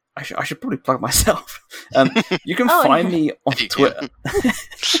should probably plug myself. You can find me on Twitter.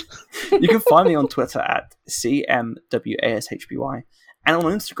 You can find me on Twitter at CMWASHBY and on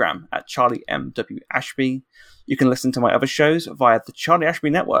Instagram at CharlieMWAshby. You can listen to my other shows via the Charlie Ashby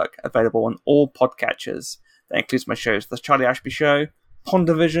Network, available on all podcatchers. That includes my shows The Charlie Ashby Show,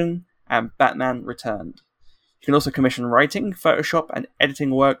 Pondervision, and Batman Returned. You can also commission writing, Photoshop, and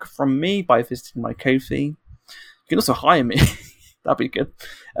editing work from me by visiting my Ko-fi. You can also hire me. That'd be good.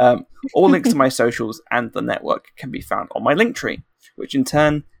 All links to my socials and the network can be found on my Linktree, which in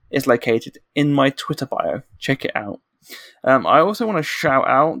turn is located in my Twitter bio. Check it out. I also want to shout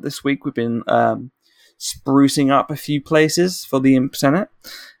out, this week we've been sprucing up a few places for the Imp Senate,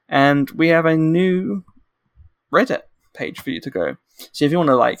 and we have a new Reddit page for you to go. So if you want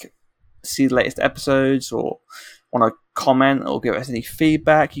to like see the latest episodes or want to comment or give us any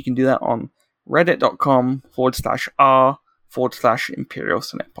feedback, you can do that on reddit.com/r/Imperial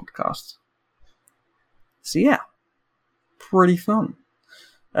Senate Podcast. So yeah, pretty fun.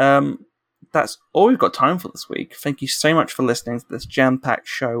 That's all we've got time for this week. Thank you so much for listening to this jam-packed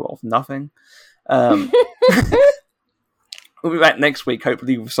show of nothing. We'll be back next week,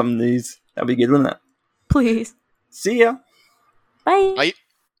 hopefully with some news. That'll be good, wouldn't it? Please. See ya. Bye. Bye.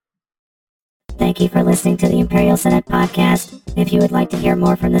 Thank you for listening to the Imperial Senate Podcast. If you would like to hear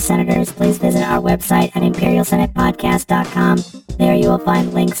more from the senators, please visit our website at imperialsenatepodcast.com. There you will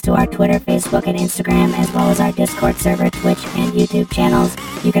find links to our Twitter, Facebook, and Instagram, as well as our Discord server, Twitch, and YouTube channels.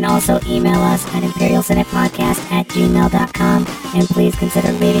 You can also email us at imperialsenatepodcast@gmail.com, and please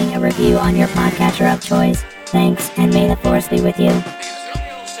consider leaving a review on your podcatcher of choice. Thanks, and may the Force be with you.